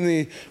redeem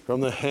thee from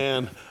the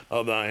hand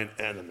of thine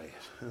enemies.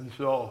 And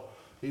so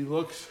he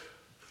looks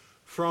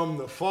from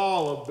the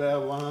fall of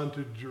Babylon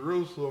to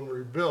Jerusalem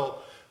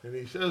rebuilt. And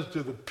he says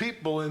to the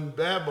people in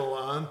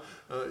Babylon,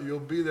 you'll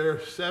be there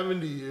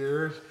 70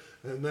 years,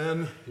 and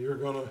then you're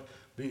going to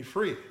be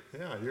free.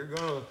 Yeah,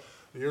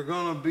 you're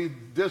going to be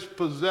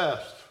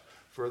dispossessed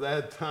for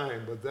that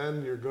time, but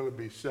then you're going to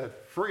be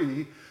set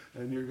free,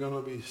 and you're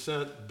going to be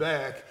sent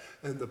back.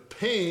 And the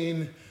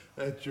pain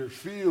that you're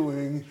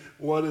feeling,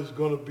 what is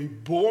going to be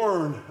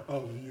born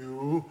of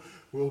you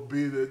will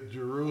be that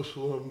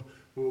Jerusalem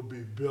will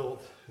be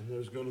built, and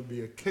there's going to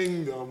be a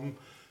kingdom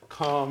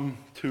come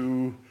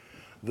to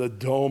the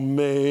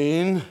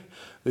domain,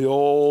 the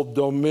old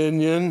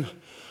dominion.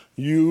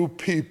 You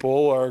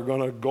people are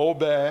going to go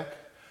back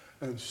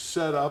and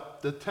set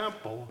up the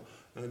temple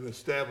and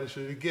establish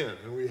it again.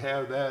 And we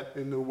have that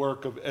in the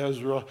work of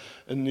Ezra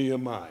and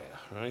Nehemiah,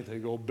 right? They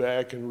go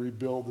back and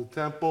rebuild the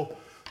temple.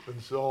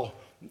 And so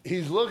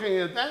he's looking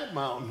at that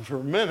mountain for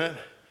a minute.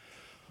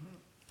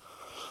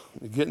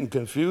 You're getting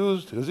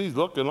confused because he's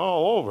looking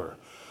all over.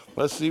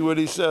 Let's see what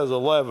he says,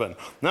 11.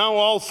 Now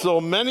also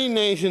many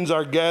nations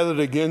are gathered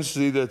against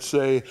thee that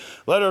say,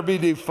 let her be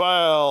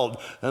defiled,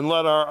 and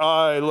let our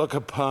eye look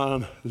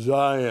upon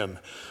Zion.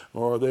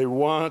 Or they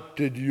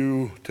wanted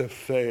you to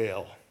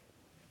fail.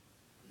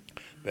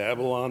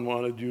 Babylon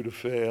wanted you to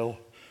fail.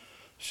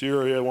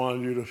 Syria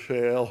wanted you to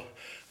fail.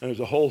 And there's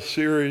a whole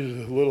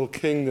series of little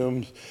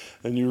kingdoms,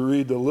 and you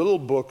read the little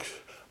books,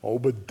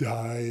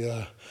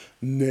 Obadiah,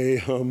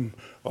 Nahum,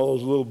 all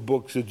those little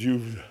books that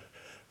you've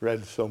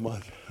read so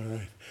much, all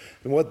right?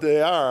 And what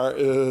they are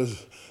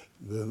is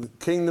the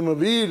kingdom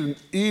of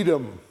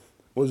Edom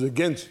was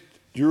against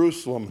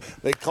Jerusalem.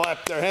 They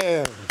clapped their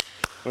hands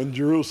when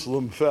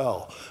Jerusalem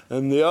fell.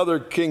 And the other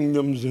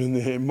kingdoms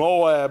in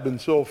Moab and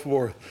so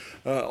forth,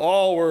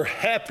 all were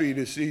happy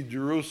to see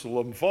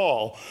Jerusalem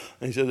fall.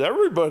 And he said,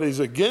 everybody's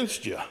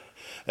against you.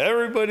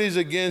 Everybody's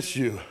against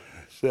you,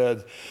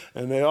 said.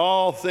 And they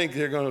all think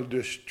they're going to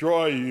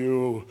destroy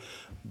you.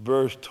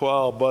 Verse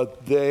 12,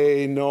 but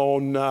they know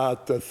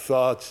not the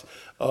thoughts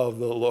of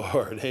the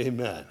Lord.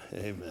 Amen.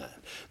 Amen.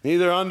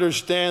 Neither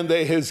understand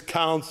they his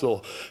counsel,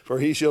 for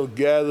he shall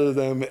gather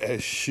them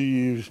as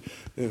sheaves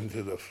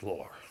into the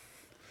floor.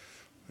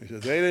 He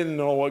said they didn't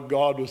know what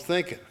God was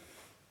thinking.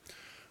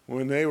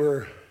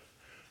 When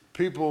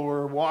people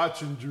were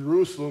watching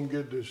Jerusalem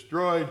get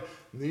destroyed,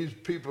 and these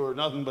people are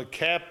nothing but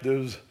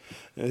captives,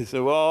 and they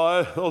said,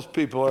 well, those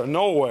people are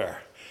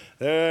nowhere.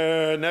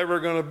 They're never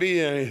going to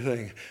be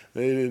anything.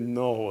 They didn't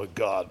know what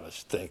God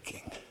was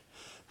thinking.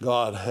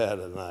 God had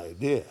an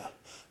idea.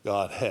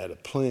 God had a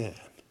plan.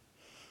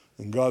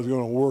 And God's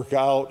going to work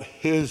out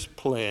his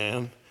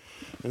plan.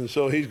 And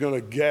so he's going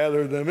to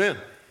gather them in.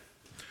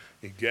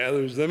 He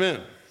gathers them in.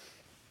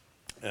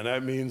 And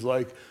that means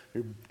like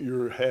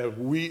you have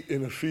wheat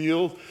in a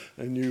field,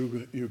 and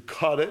you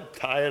cut it,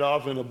 tie it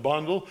off in a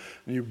bundle,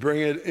 and you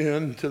bring it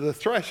into the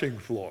threshing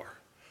floor.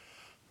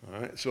 All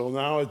right, so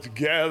now it's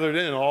gathered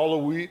in. All the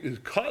wheat is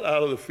cut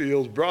out of the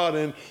fields, brought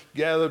in,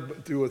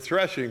 gathered to a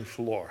threshing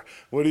floor.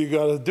 What do you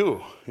got to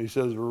do? He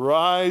says,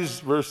 rise,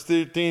 verse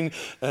 13,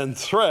 and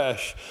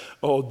thresh,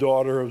 O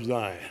daughter of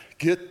Zion.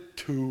 Get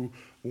to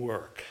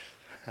work.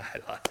 I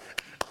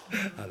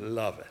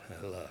love it.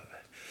 I love it.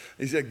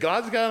 He said,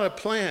 God's got a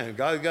plan.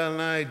 God's got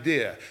an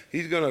idea.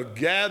 He's going to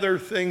gather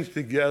things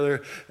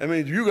together. That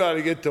means you got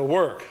to get to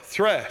work.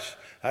 Thresh.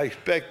 I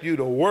expect you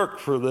to work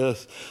for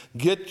this.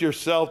 Get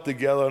yourself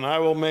together, and I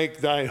will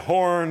make thy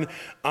horn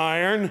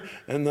iron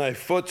and thy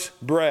foot's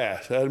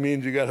brass. That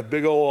means you got a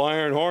big old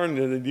iron horn,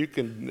 and you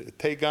can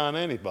take on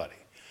anybody.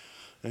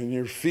 And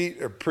your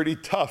feet are pretty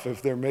tough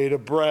if they're made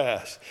of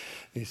brass.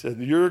 He said,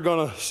 you're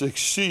going to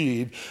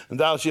succeed, and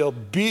thou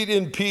shalt beat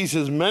in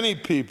pieces many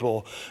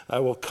people. I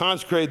will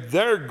consecrate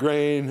their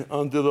grain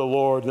unto the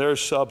Lord, their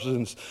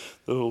substance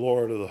to the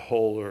Lord of the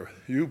whole earth.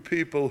 You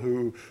people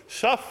who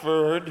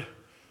suffered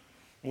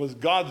was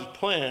God's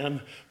plan,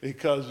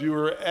 because you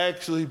were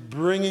actually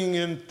bringing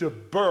into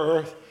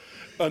birth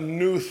a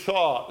new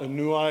thought, a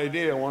new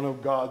idea, one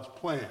of God's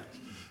plans.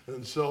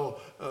 And so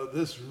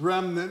this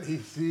remnant he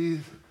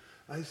sees,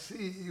 I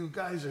see you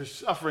guys are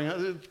suffering. I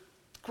said,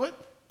 quit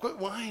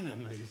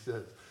whining, he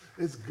says.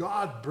 It's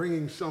God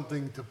bringing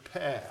something to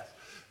pass.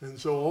 And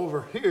so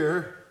over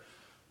here,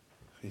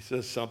 he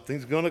says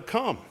something's going to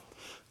come.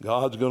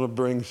 God's going to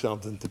bring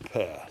something to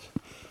pass.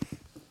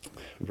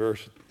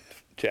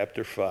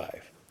 Chapter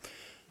 5.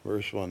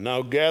 Verse 1,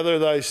 now gather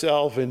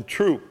thyself in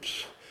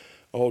troops,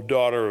 O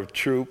daughter of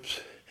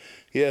troops.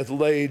 He hath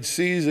laid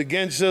siege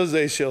against us.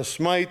 They shall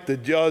smite the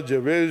judge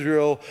of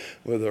Israel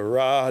with a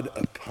rod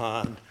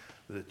upon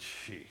the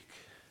cheek.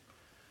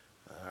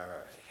 All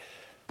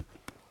right.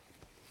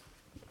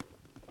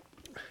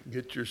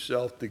 Get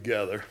yourself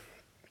together.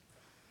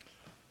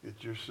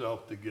 Get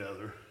yourself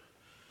together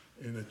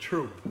in a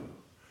troop.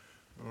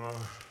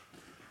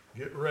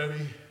 Get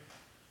ready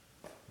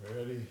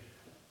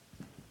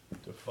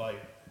to fight.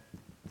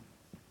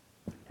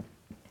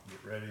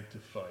 Ready to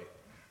fight.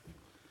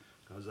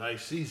 Because I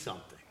see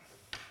something.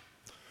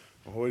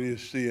 Well, what are you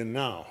seeing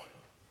now?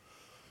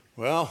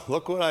 Well,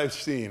 look what I've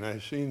seen.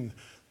 I've seen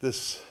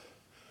this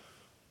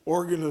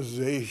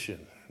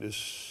organization,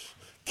 this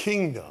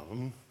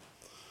kingdom,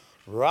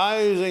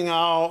 rising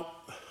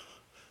out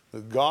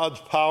with God's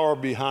power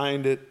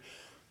behind it,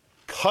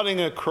 cutting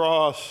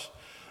across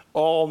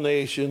all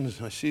nations.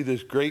 I see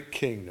this great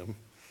kingdom.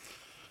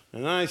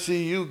 And I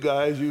see you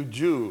guys, you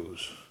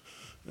Jews,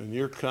 and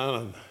you're kind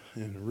of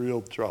in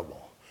real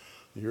trouble.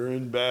 You're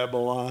in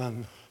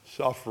Babylon,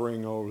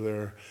 suffering over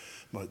there.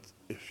 But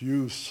if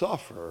you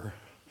suffer,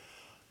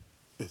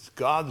 it's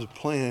God's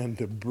plan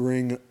to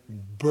bring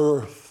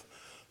birth,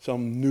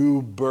 some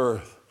new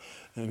birth.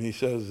 And he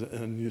says,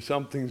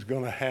 something's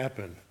going to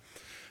happen.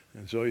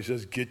 And so he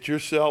says, get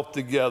yourself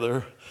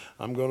together.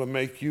 I'm going to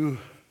make you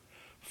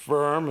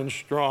firm and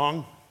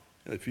strong.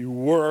 If you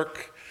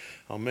work,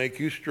 I'll make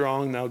you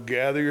strong. Now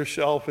gather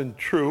yourself in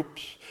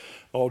troops.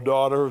 O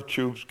daughter of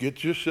troops,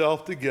 get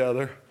yourself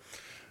together.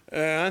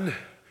 And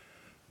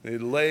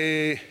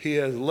he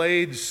has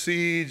laid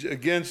siege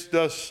against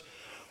us.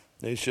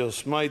 They shall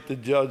smite the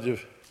judge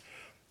of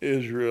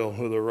Israel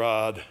with a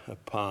rod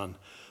upon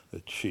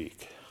the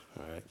cheek.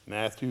 All right,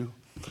 Matthew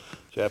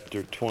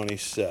chapter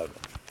 27.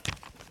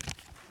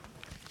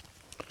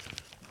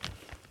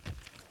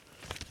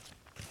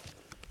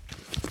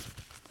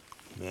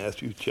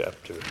 Matthew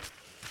chapter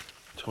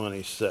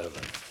 27.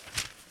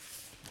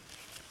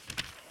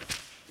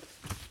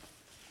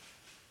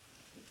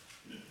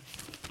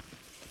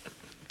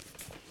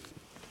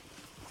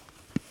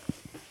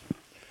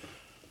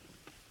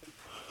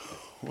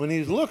 When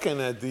he's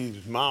looking at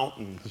these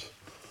mountains,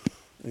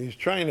 he's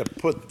trying to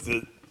put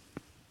the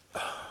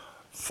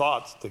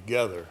thoughts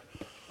together.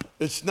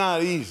 It's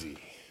not easy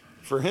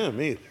for him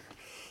either.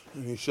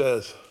 And he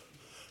says,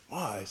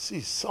 wow, I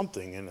see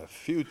something in the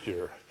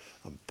future,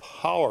 a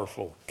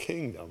powerful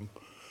kingdom.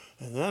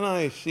 And then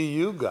I see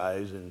you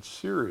guys in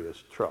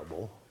serious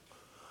trouble,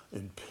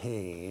 in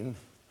pain.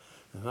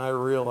 And I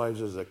realize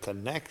there's a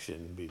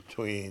connection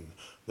between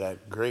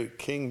that great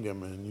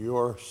kingdom and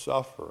your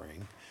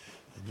suffering.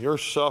 And your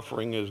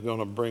suffering is going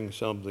to bring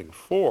something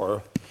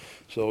forth.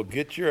 So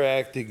get your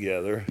act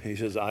together. He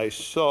says, I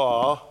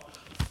saw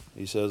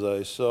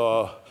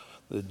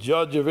the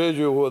judge of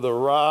Israel with a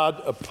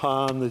rod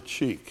upon the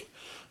cheek.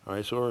 All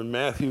right, so we're in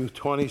Matthew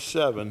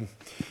 27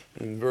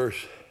 in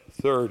verse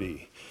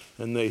 30.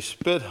 And they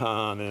spit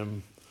on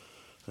him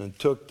and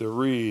took the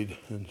reed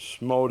and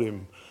smote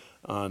him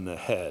on the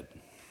head.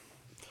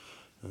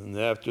 And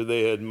after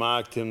they had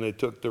mocked him, they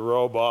took the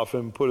robe off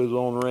him, put his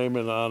own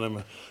raiment on him,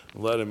 and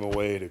led him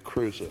away to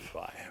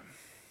crucify him.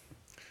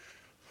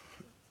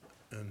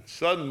 And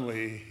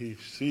suddenly he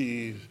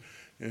sees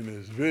in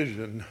his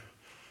vision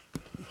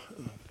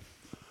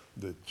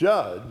the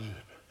judge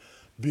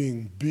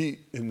being beat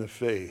in the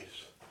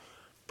face,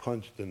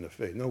 punched in the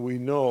face. Now we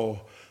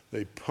know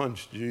they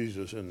punched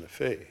Jesus in the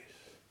face.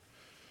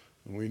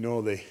 And we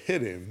know they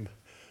hit him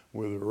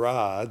with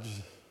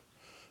rods,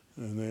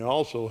 and they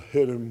also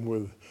hit him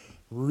with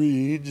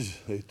reeds.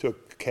 They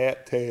took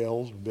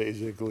cattails,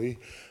 basically,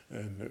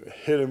 and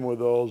hit him with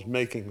those,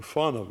 making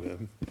fun of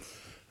him.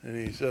 And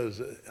he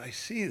says, I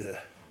see the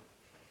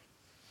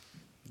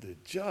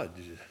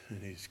judge,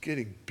 and he's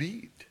getting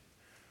beat.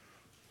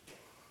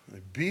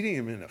 They're beating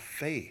him in the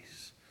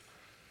face.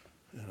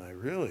 And I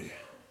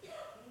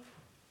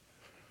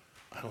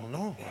don't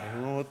know. I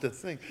don't know what to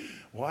think.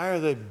 Why are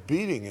they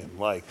beating him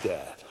like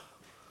that?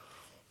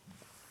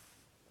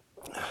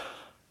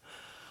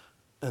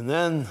 And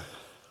then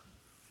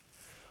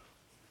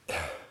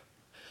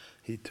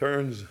he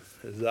turns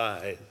his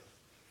eyes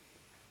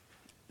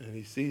and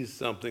he sees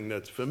something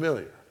that's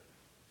familiar.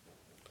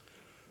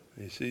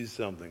 He sees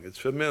something. It's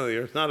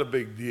familiar. It's not a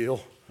big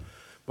deal,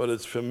 but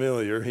it's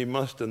familiar. He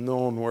must have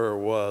known where it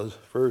was.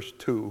 Verse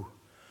 2.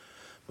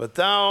 But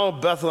thou,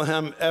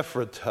 Bethlehem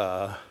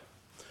Ephratah,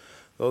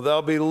 though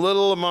thou be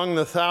little among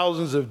the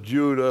thousands of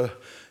Judah,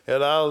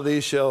 yet out of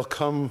thee shall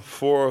come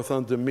forth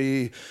unto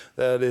me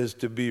that is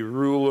to be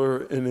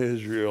ruler in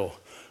Israel,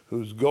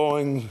 whose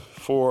goings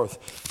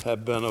forth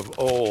have been of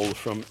old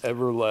from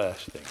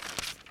everlasting.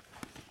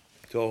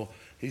 So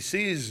he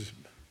sees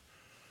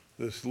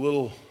this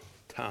little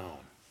town.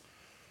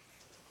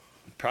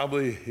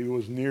 Probably he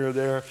was near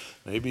there.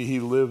 Maybe he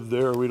lived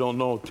there. We don't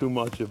know too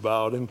much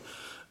about him.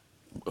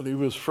 But he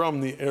was from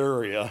the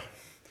area,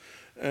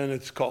 and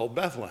it's called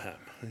Bethlehem.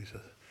 He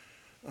says,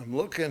 I'm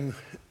looking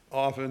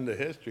off into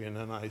history, and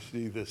then I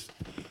see this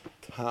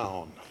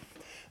town.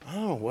 I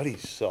don't know what he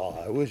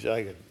saw. I wish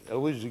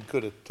he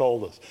could have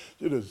told us.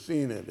 Should have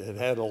seen it. It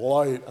had a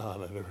light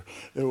on it, or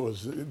it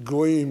was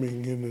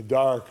gleaming in the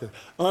dark. I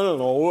don't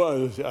know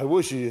what. I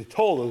wish he had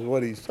told us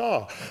what he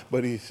saw.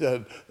 But he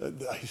said,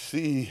 I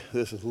see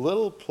this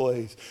little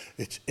place.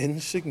 It's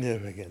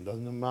insignificant,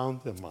 doesn't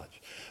amount to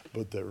much.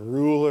 But the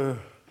ruler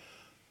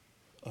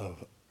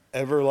of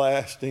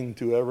everlasting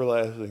to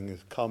everlasting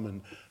is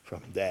coming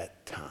from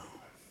that town.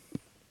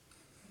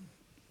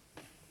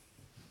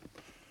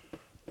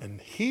 And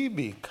he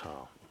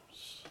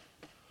becomes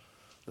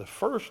the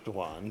first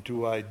one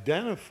to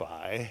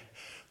identify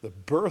the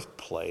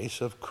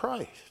birthplace of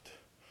Christ.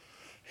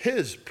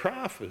 His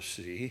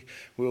prophecy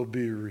will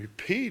be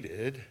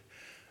repeated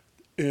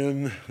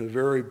in the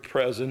very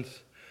presence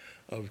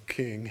of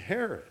King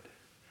Herod.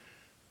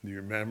 Do you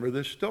remember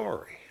the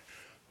story?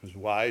 There's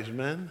wise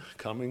men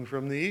coming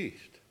from the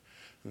east.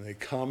 And they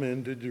come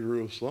into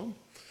Jerusalem.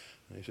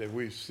 And they say,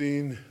 we've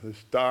seen the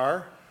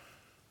star,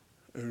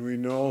 and we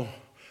know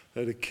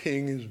that a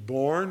king is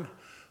born,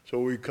 so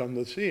we come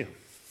to see him.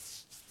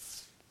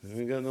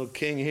 We got no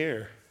king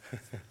here.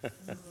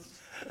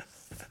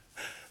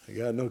 We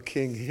got no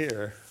king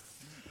here.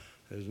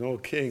 There's no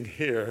king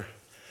here.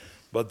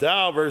 But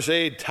thou, verse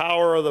 8,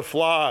 tower of the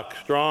flock,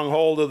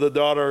 stronghold of the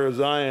daughter of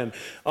Zion,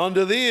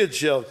 unto thee it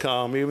shall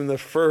come, even the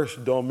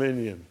first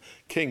dominion,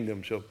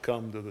 kingdom shall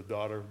come to the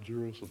daughter of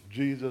Jerusalem.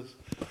 Jesus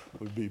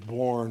would be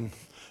born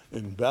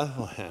in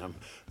Bethlehem.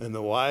 And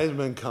the wise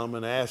men come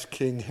and ask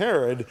King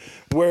Herod,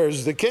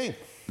 where's the king?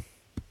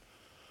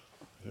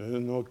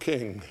 There's no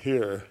king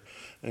here.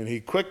 And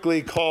he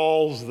quickly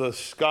calls the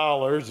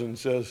scholars and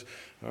says,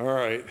 all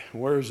right,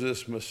 where's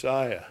this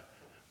Messiah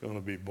going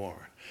to be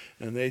born?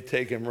 And they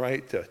take him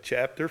right to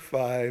chapter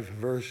 5,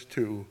 verse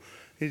 2.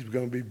 He's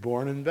going to be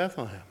born in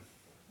Bethlehem.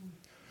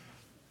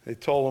 They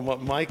told him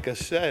what Micah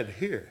said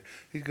here.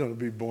 He's going to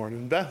be born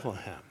in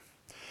Bethlehem.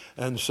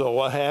 And so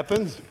what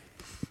happens?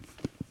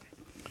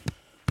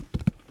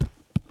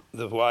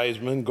 The wise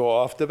men go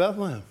off to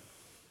Bethlehem.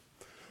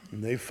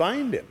 And they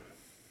find him.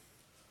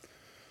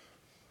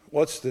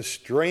 What's the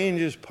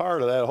strangest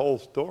part of that whole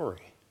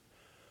story?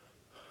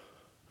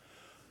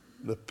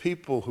 The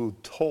people who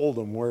told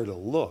them where to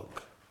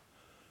look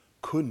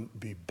couldn't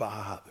be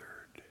bothered.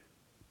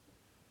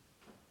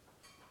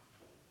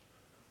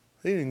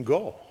 They didn't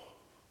go.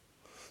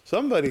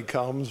 Somebody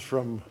comes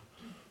from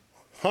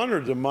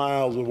hundreds of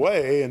miles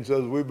away and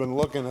says, we've been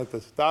looking at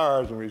the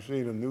stars and we've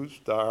seen a new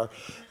star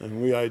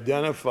and we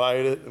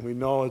identified it and we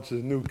know it's a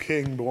new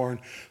king born.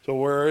 So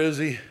where is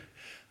he?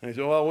 And they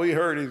said, well, we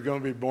heard he's going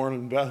to be born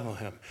in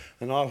Bethlehem.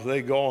 And off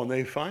they go and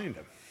they find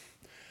him.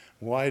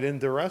 Why didn't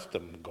the rest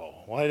of them go?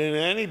 Why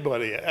didn't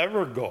anybody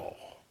ever go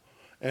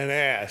and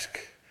ask?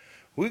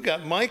 We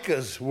got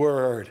Micah's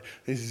word.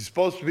 He's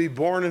supposed to be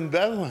born in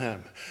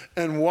Bethlehem.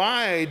 And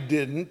why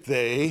didn't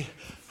they,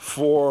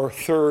 for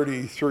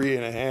 33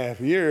 and a half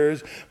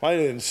years, why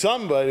didn't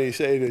somebody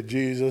say to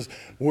Jesus,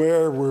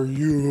 where were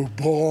you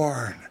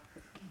born?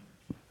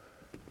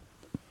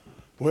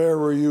 Where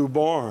were you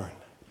born?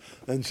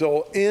 And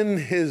so in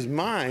his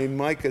mind,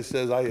 Micah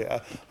says,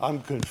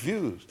 I'm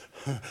confused.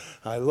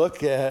 I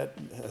look at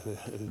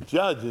the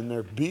judge and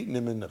they're beating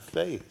him in the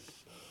face.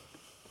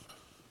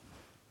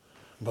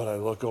 But I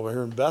look over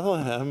here in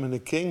Bethlehem and the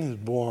king is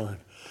born.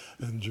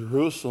 And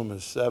Jerusalem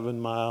is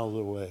 7 miles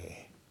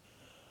away.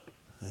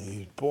 And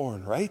he's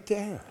born right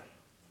there.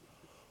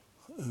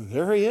 And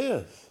there he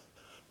is.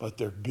 but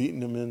they're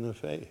beating him in the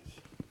face.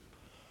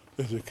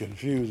 It's a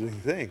confusing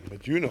thing,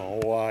 but you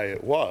know why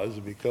it was,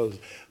 because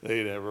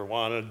they never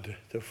wanted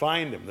to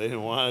find him. They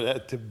didn't want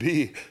that to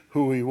be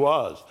who he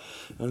was.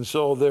 And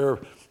so their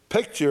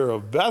picture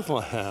of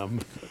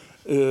Bethlehem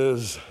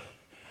is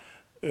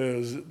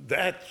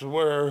that's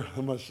where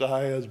the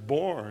Messiah is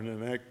born,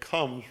 and that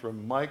comes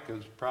from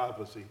Micah's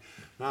prophecy.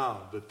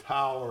 Now, the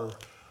tower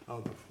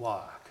of the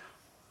flock.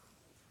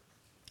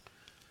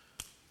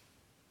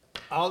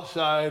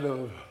 Outside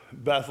of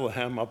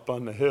Bethlehem, up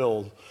on the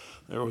hills,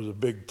 there was a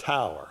big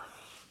tower,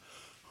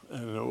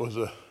 and it was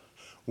a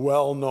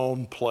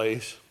well-known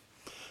place.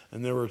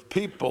 And there were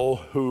people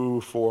who,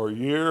 for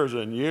years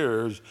and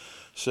years,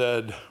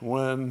 said,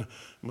 when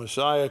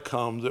Messiah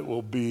comes, it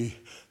will be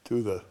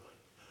to the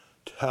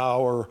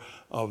tower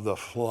of the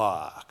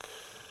flock.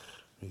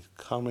 He's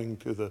coming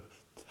to the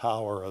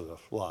tower of the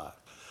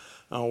flock.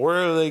 Now,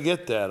 where do they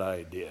get that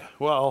idea?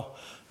 Well,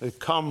 it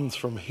comes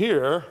from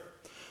here,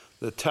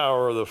 the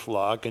tower of the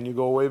flock, and you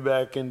go way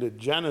back into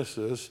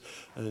Genesis,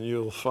 and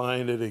you'll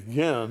find it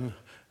again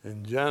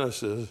in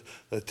Genesis,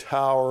 the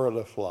tower of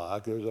the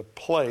flock. There's a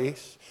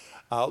place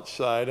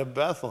outside of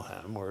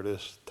Bethlehem where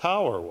this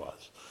tower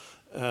was.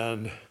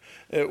 And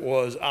it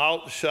was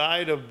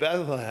outside of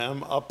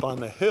Bethlehem, up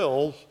on the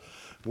hills,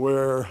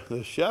 where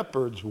the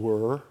shepherds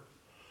were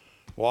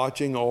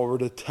watching over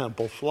the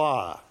temple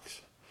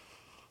flocks.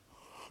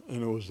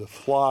 And it was the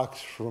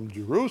flocks from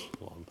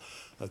Jerusalem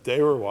that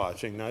they were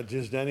watching, not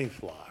just any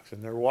flocks.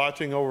 And they're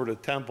watching over the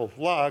temple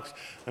flocks,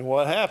 and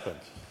what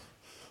happens?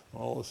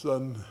 All of a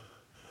sudden,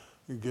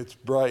 it gets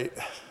bright,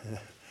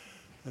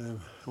 and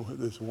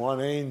this one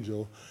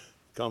angel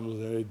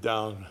comes right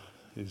down.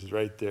 He's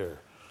right there.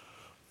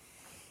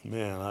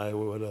 Man, I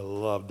would have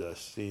loved to have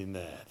seen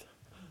that.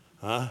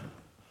 Huh?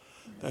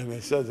 And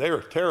he says they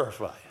were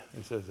terrified.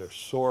 He says they're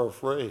sore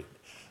afraid.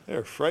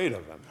 They're afraid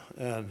of him.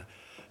 And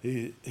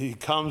he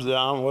comes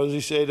down. What does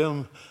he say to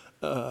him?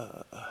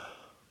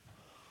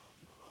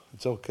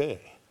 It's okay.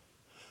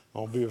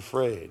 Don't be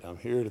afraid. I'm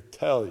here to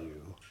tell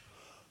you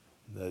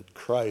that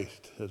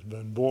Christ has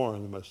been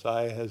born, the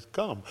Messiah has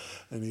come,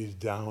 and he's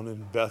down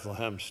in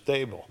Bethlehem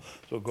stable.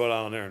 So go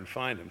down there and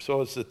find him.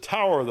 So it's the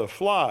tower of the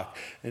flock,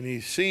 and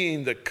he's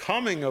seeing the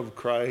coming of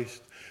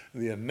Christ,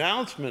 the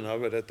announcement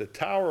of it at the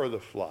tower of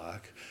the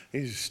flock.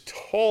 He's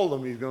told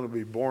them he's going to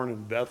be born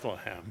in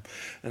Bethlehem,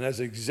 and that's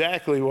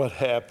exactly what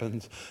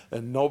happens,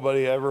 and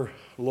nobody ever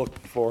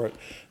looked for it.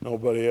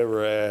 Nobody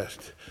ever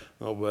asked.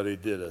 Nobody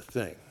did a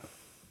thing.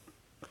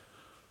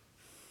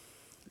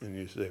 And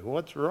you say,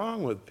 what's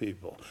wrong with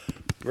people?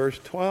 Verse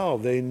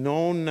 12, they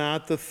know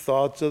not the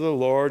thoughts of the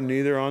Lord,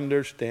 neither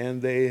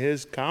understand they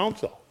his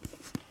counsel.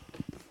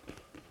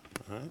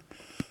 Right?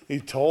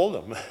 He told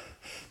them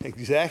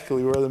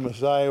exactly where the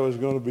Messiah was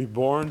going to be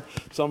born.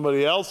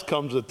 Somebody else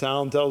comes to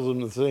town, tells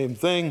them the same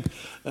thing,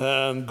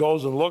 and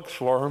goes and looks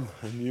for him.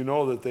 And you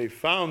know that they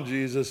found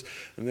Jesus,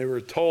 and they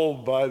were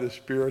told by the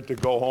Spirit to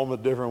go home a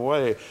different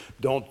way.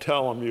 Don't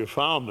tell them you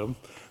found him.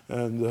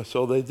 And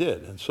so they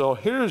did. And so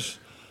here's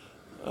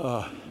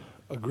a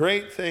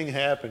great thing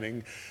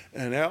happening,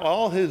 and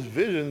all his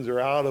visions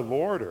are out of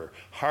order,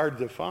 hard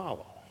to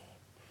follow.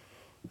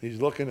 He's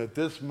looking at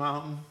this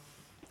mountain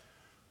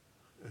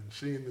and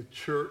seeing the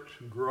church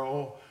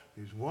grow.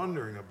 He's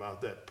wondering about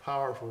that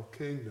powerful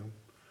kingdom.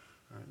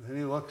 Right, then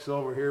he looks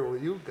over here, well,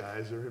 you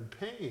guys are in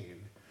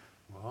pain.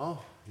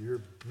 Well,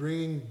 you're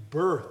bringing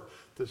birth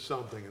to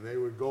something. And they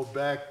would go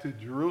back to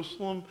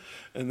Jerusalem,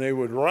 and they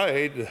would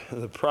write,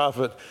 the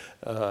prophet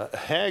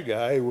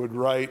Haggai would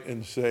write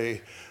and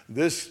say,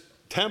 this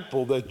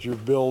temple that you're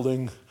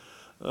building,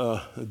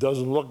 it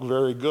doesn't look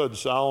very good.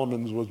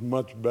 Solomon's was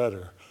much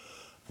better.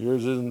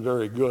 Yours isn't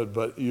very good,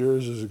 but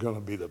yours is going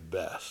to be the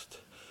best,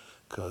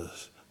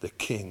 because the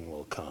king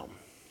will come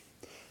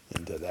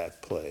into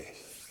that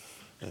place.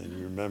 And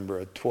you remember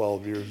at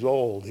 12 years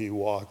old, he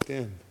walked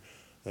in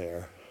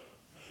there.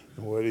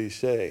 And what did he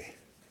say?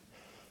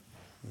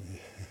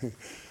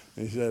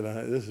 He said,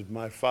 this is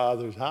my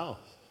father's house.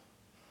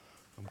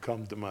 I'm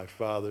come to my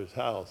father's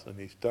house. And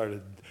he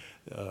started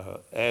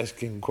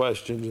asking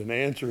questions and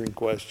answering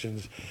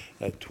questions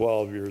at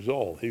 12 years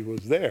old. He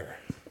was there.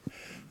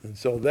 And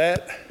so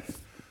that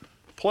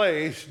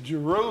place,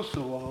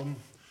 Jerusalem,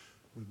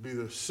 would be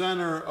the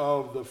center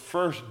of the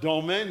first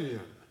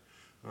dominion,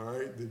 all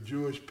right, the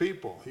Jewish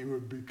people. He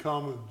would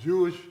become a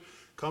Jewish,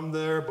 come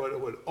there, but it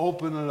would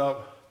open it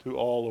up to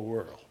all the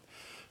world.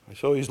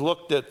 So he's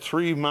looked at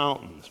 3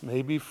 mountains,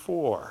 maybe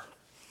 4.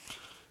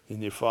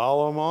 Can you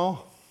follow them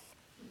all?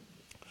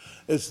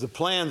 It's the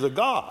plans of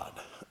God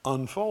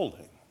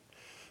unfolding.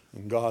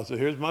 And God said,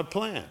 here's my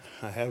plan.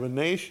 I have a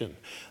nation.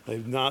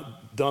 They've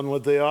not done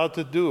what they ought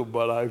to do,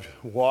 but I've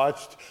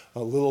watched a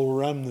little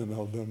remnant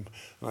of them.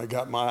 And I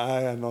got my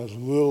eye on those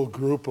little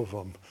group of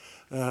them.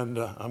 And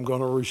I'm going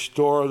to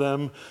restore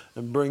them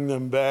and bring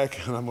them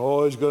back. And I'm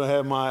always going to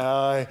have my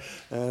eye.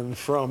 And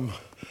from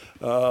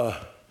the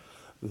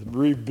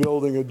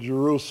rebuilding of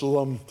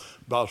Jerusalem,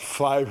 about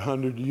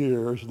 500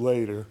 years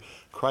later,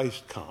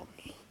 Christ comes.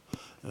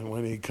 And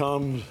when he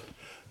comes,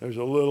 there's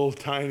a little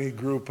tiny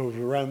group of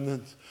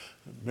remnants,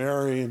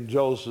 Mary and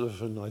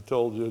Joseph, and I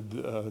told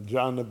you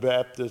John the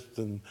Baptist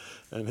and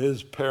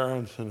his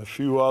parents and a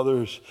few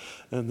others,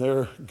 and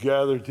they're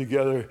gathered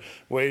together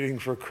waiting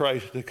for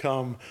Christ to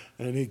come,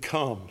 and he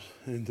comes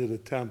into the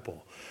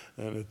temple.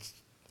 And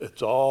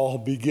it's all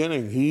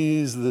beginning.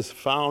 He's this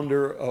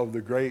founder of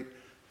the great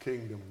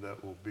kingdom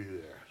that will be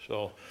there.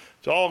 So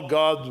it's all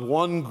God's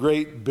one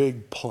great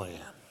big plan.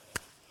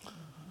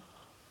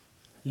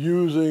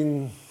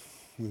 Using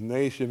the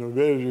nation of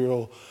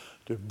Israel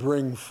to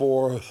bring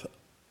forth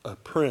a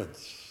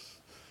prince,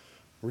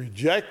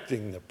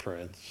 rejecting the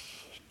prince,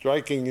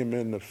 striking him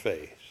in the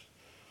face.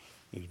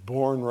 He's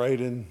born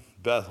right in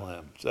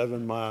Bethlehem,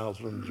 7 miles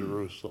from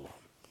Jerusalem.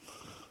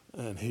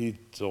 And he's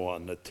the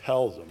one that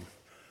tells him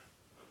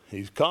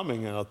he's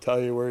coming, and I'll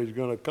tell you where he's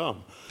going to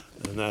come.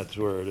 And that's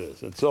where it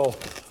is. And so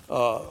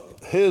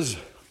his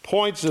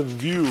points of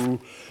view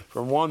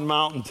from one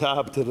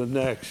mountaintop to the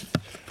next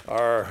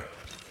are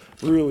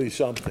really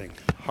something.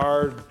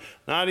 Hard,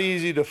 not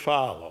easy to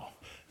follow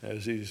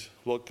as he's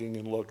looking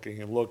and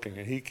looking and looking.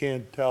 And he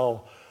can't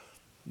tell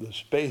the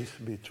space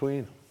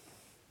between them,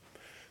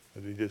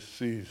 because he just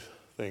sees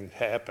things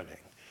happening.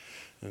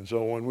 And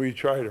so when we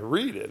try to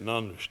read it and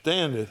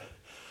understand it,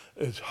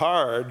 it's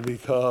hard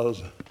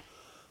because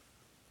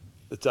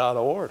it's out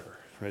of order,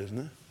 isn't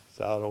it?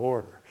 It's out of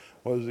order.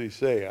 What does he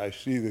say? I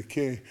see the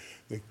king,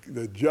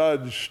 the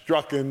judge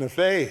struck in the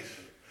face.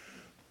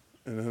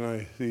 And then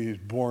I see he's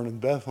born in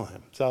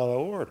Bethlehem. It's out of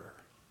order,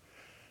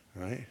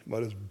 right?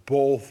 But it's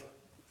both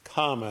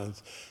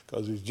comments,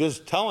 because he's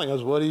just telling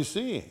us what he's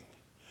seeing.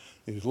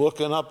 He's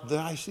looking up there,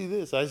 I see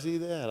this, I see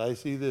that, I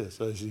see this,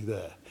 I see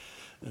that.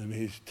 And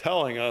he's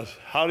telling us,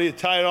 how do you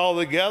tie it all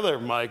together,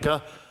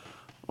 Micah?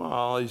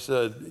 Well, he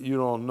said, you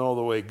don't know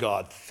the way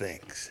God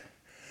thinks.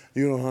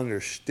 You don't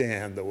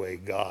understand the way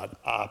God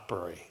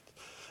operates.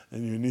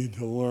 And you need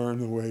to learn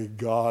the way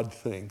God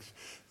thinks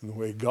and the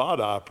way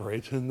God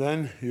operates, and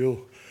then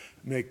you'll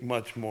make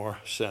much more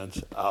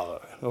sense out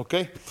of it,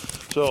 okay?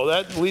 So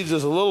that leads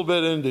us a little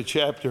bit into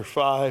chapter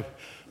 5.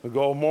 We'll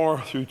go more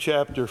through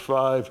chapter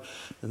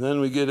 5, and then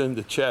we get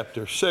into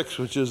chapter 6,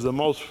 which is the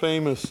most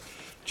famous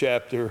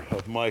chapter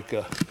of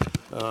Micah.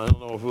 I don't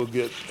know if we'll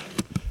get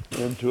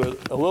into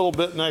it a little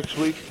bit next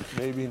week.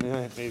 Maybe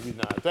not, maybe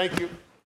not. Thank you.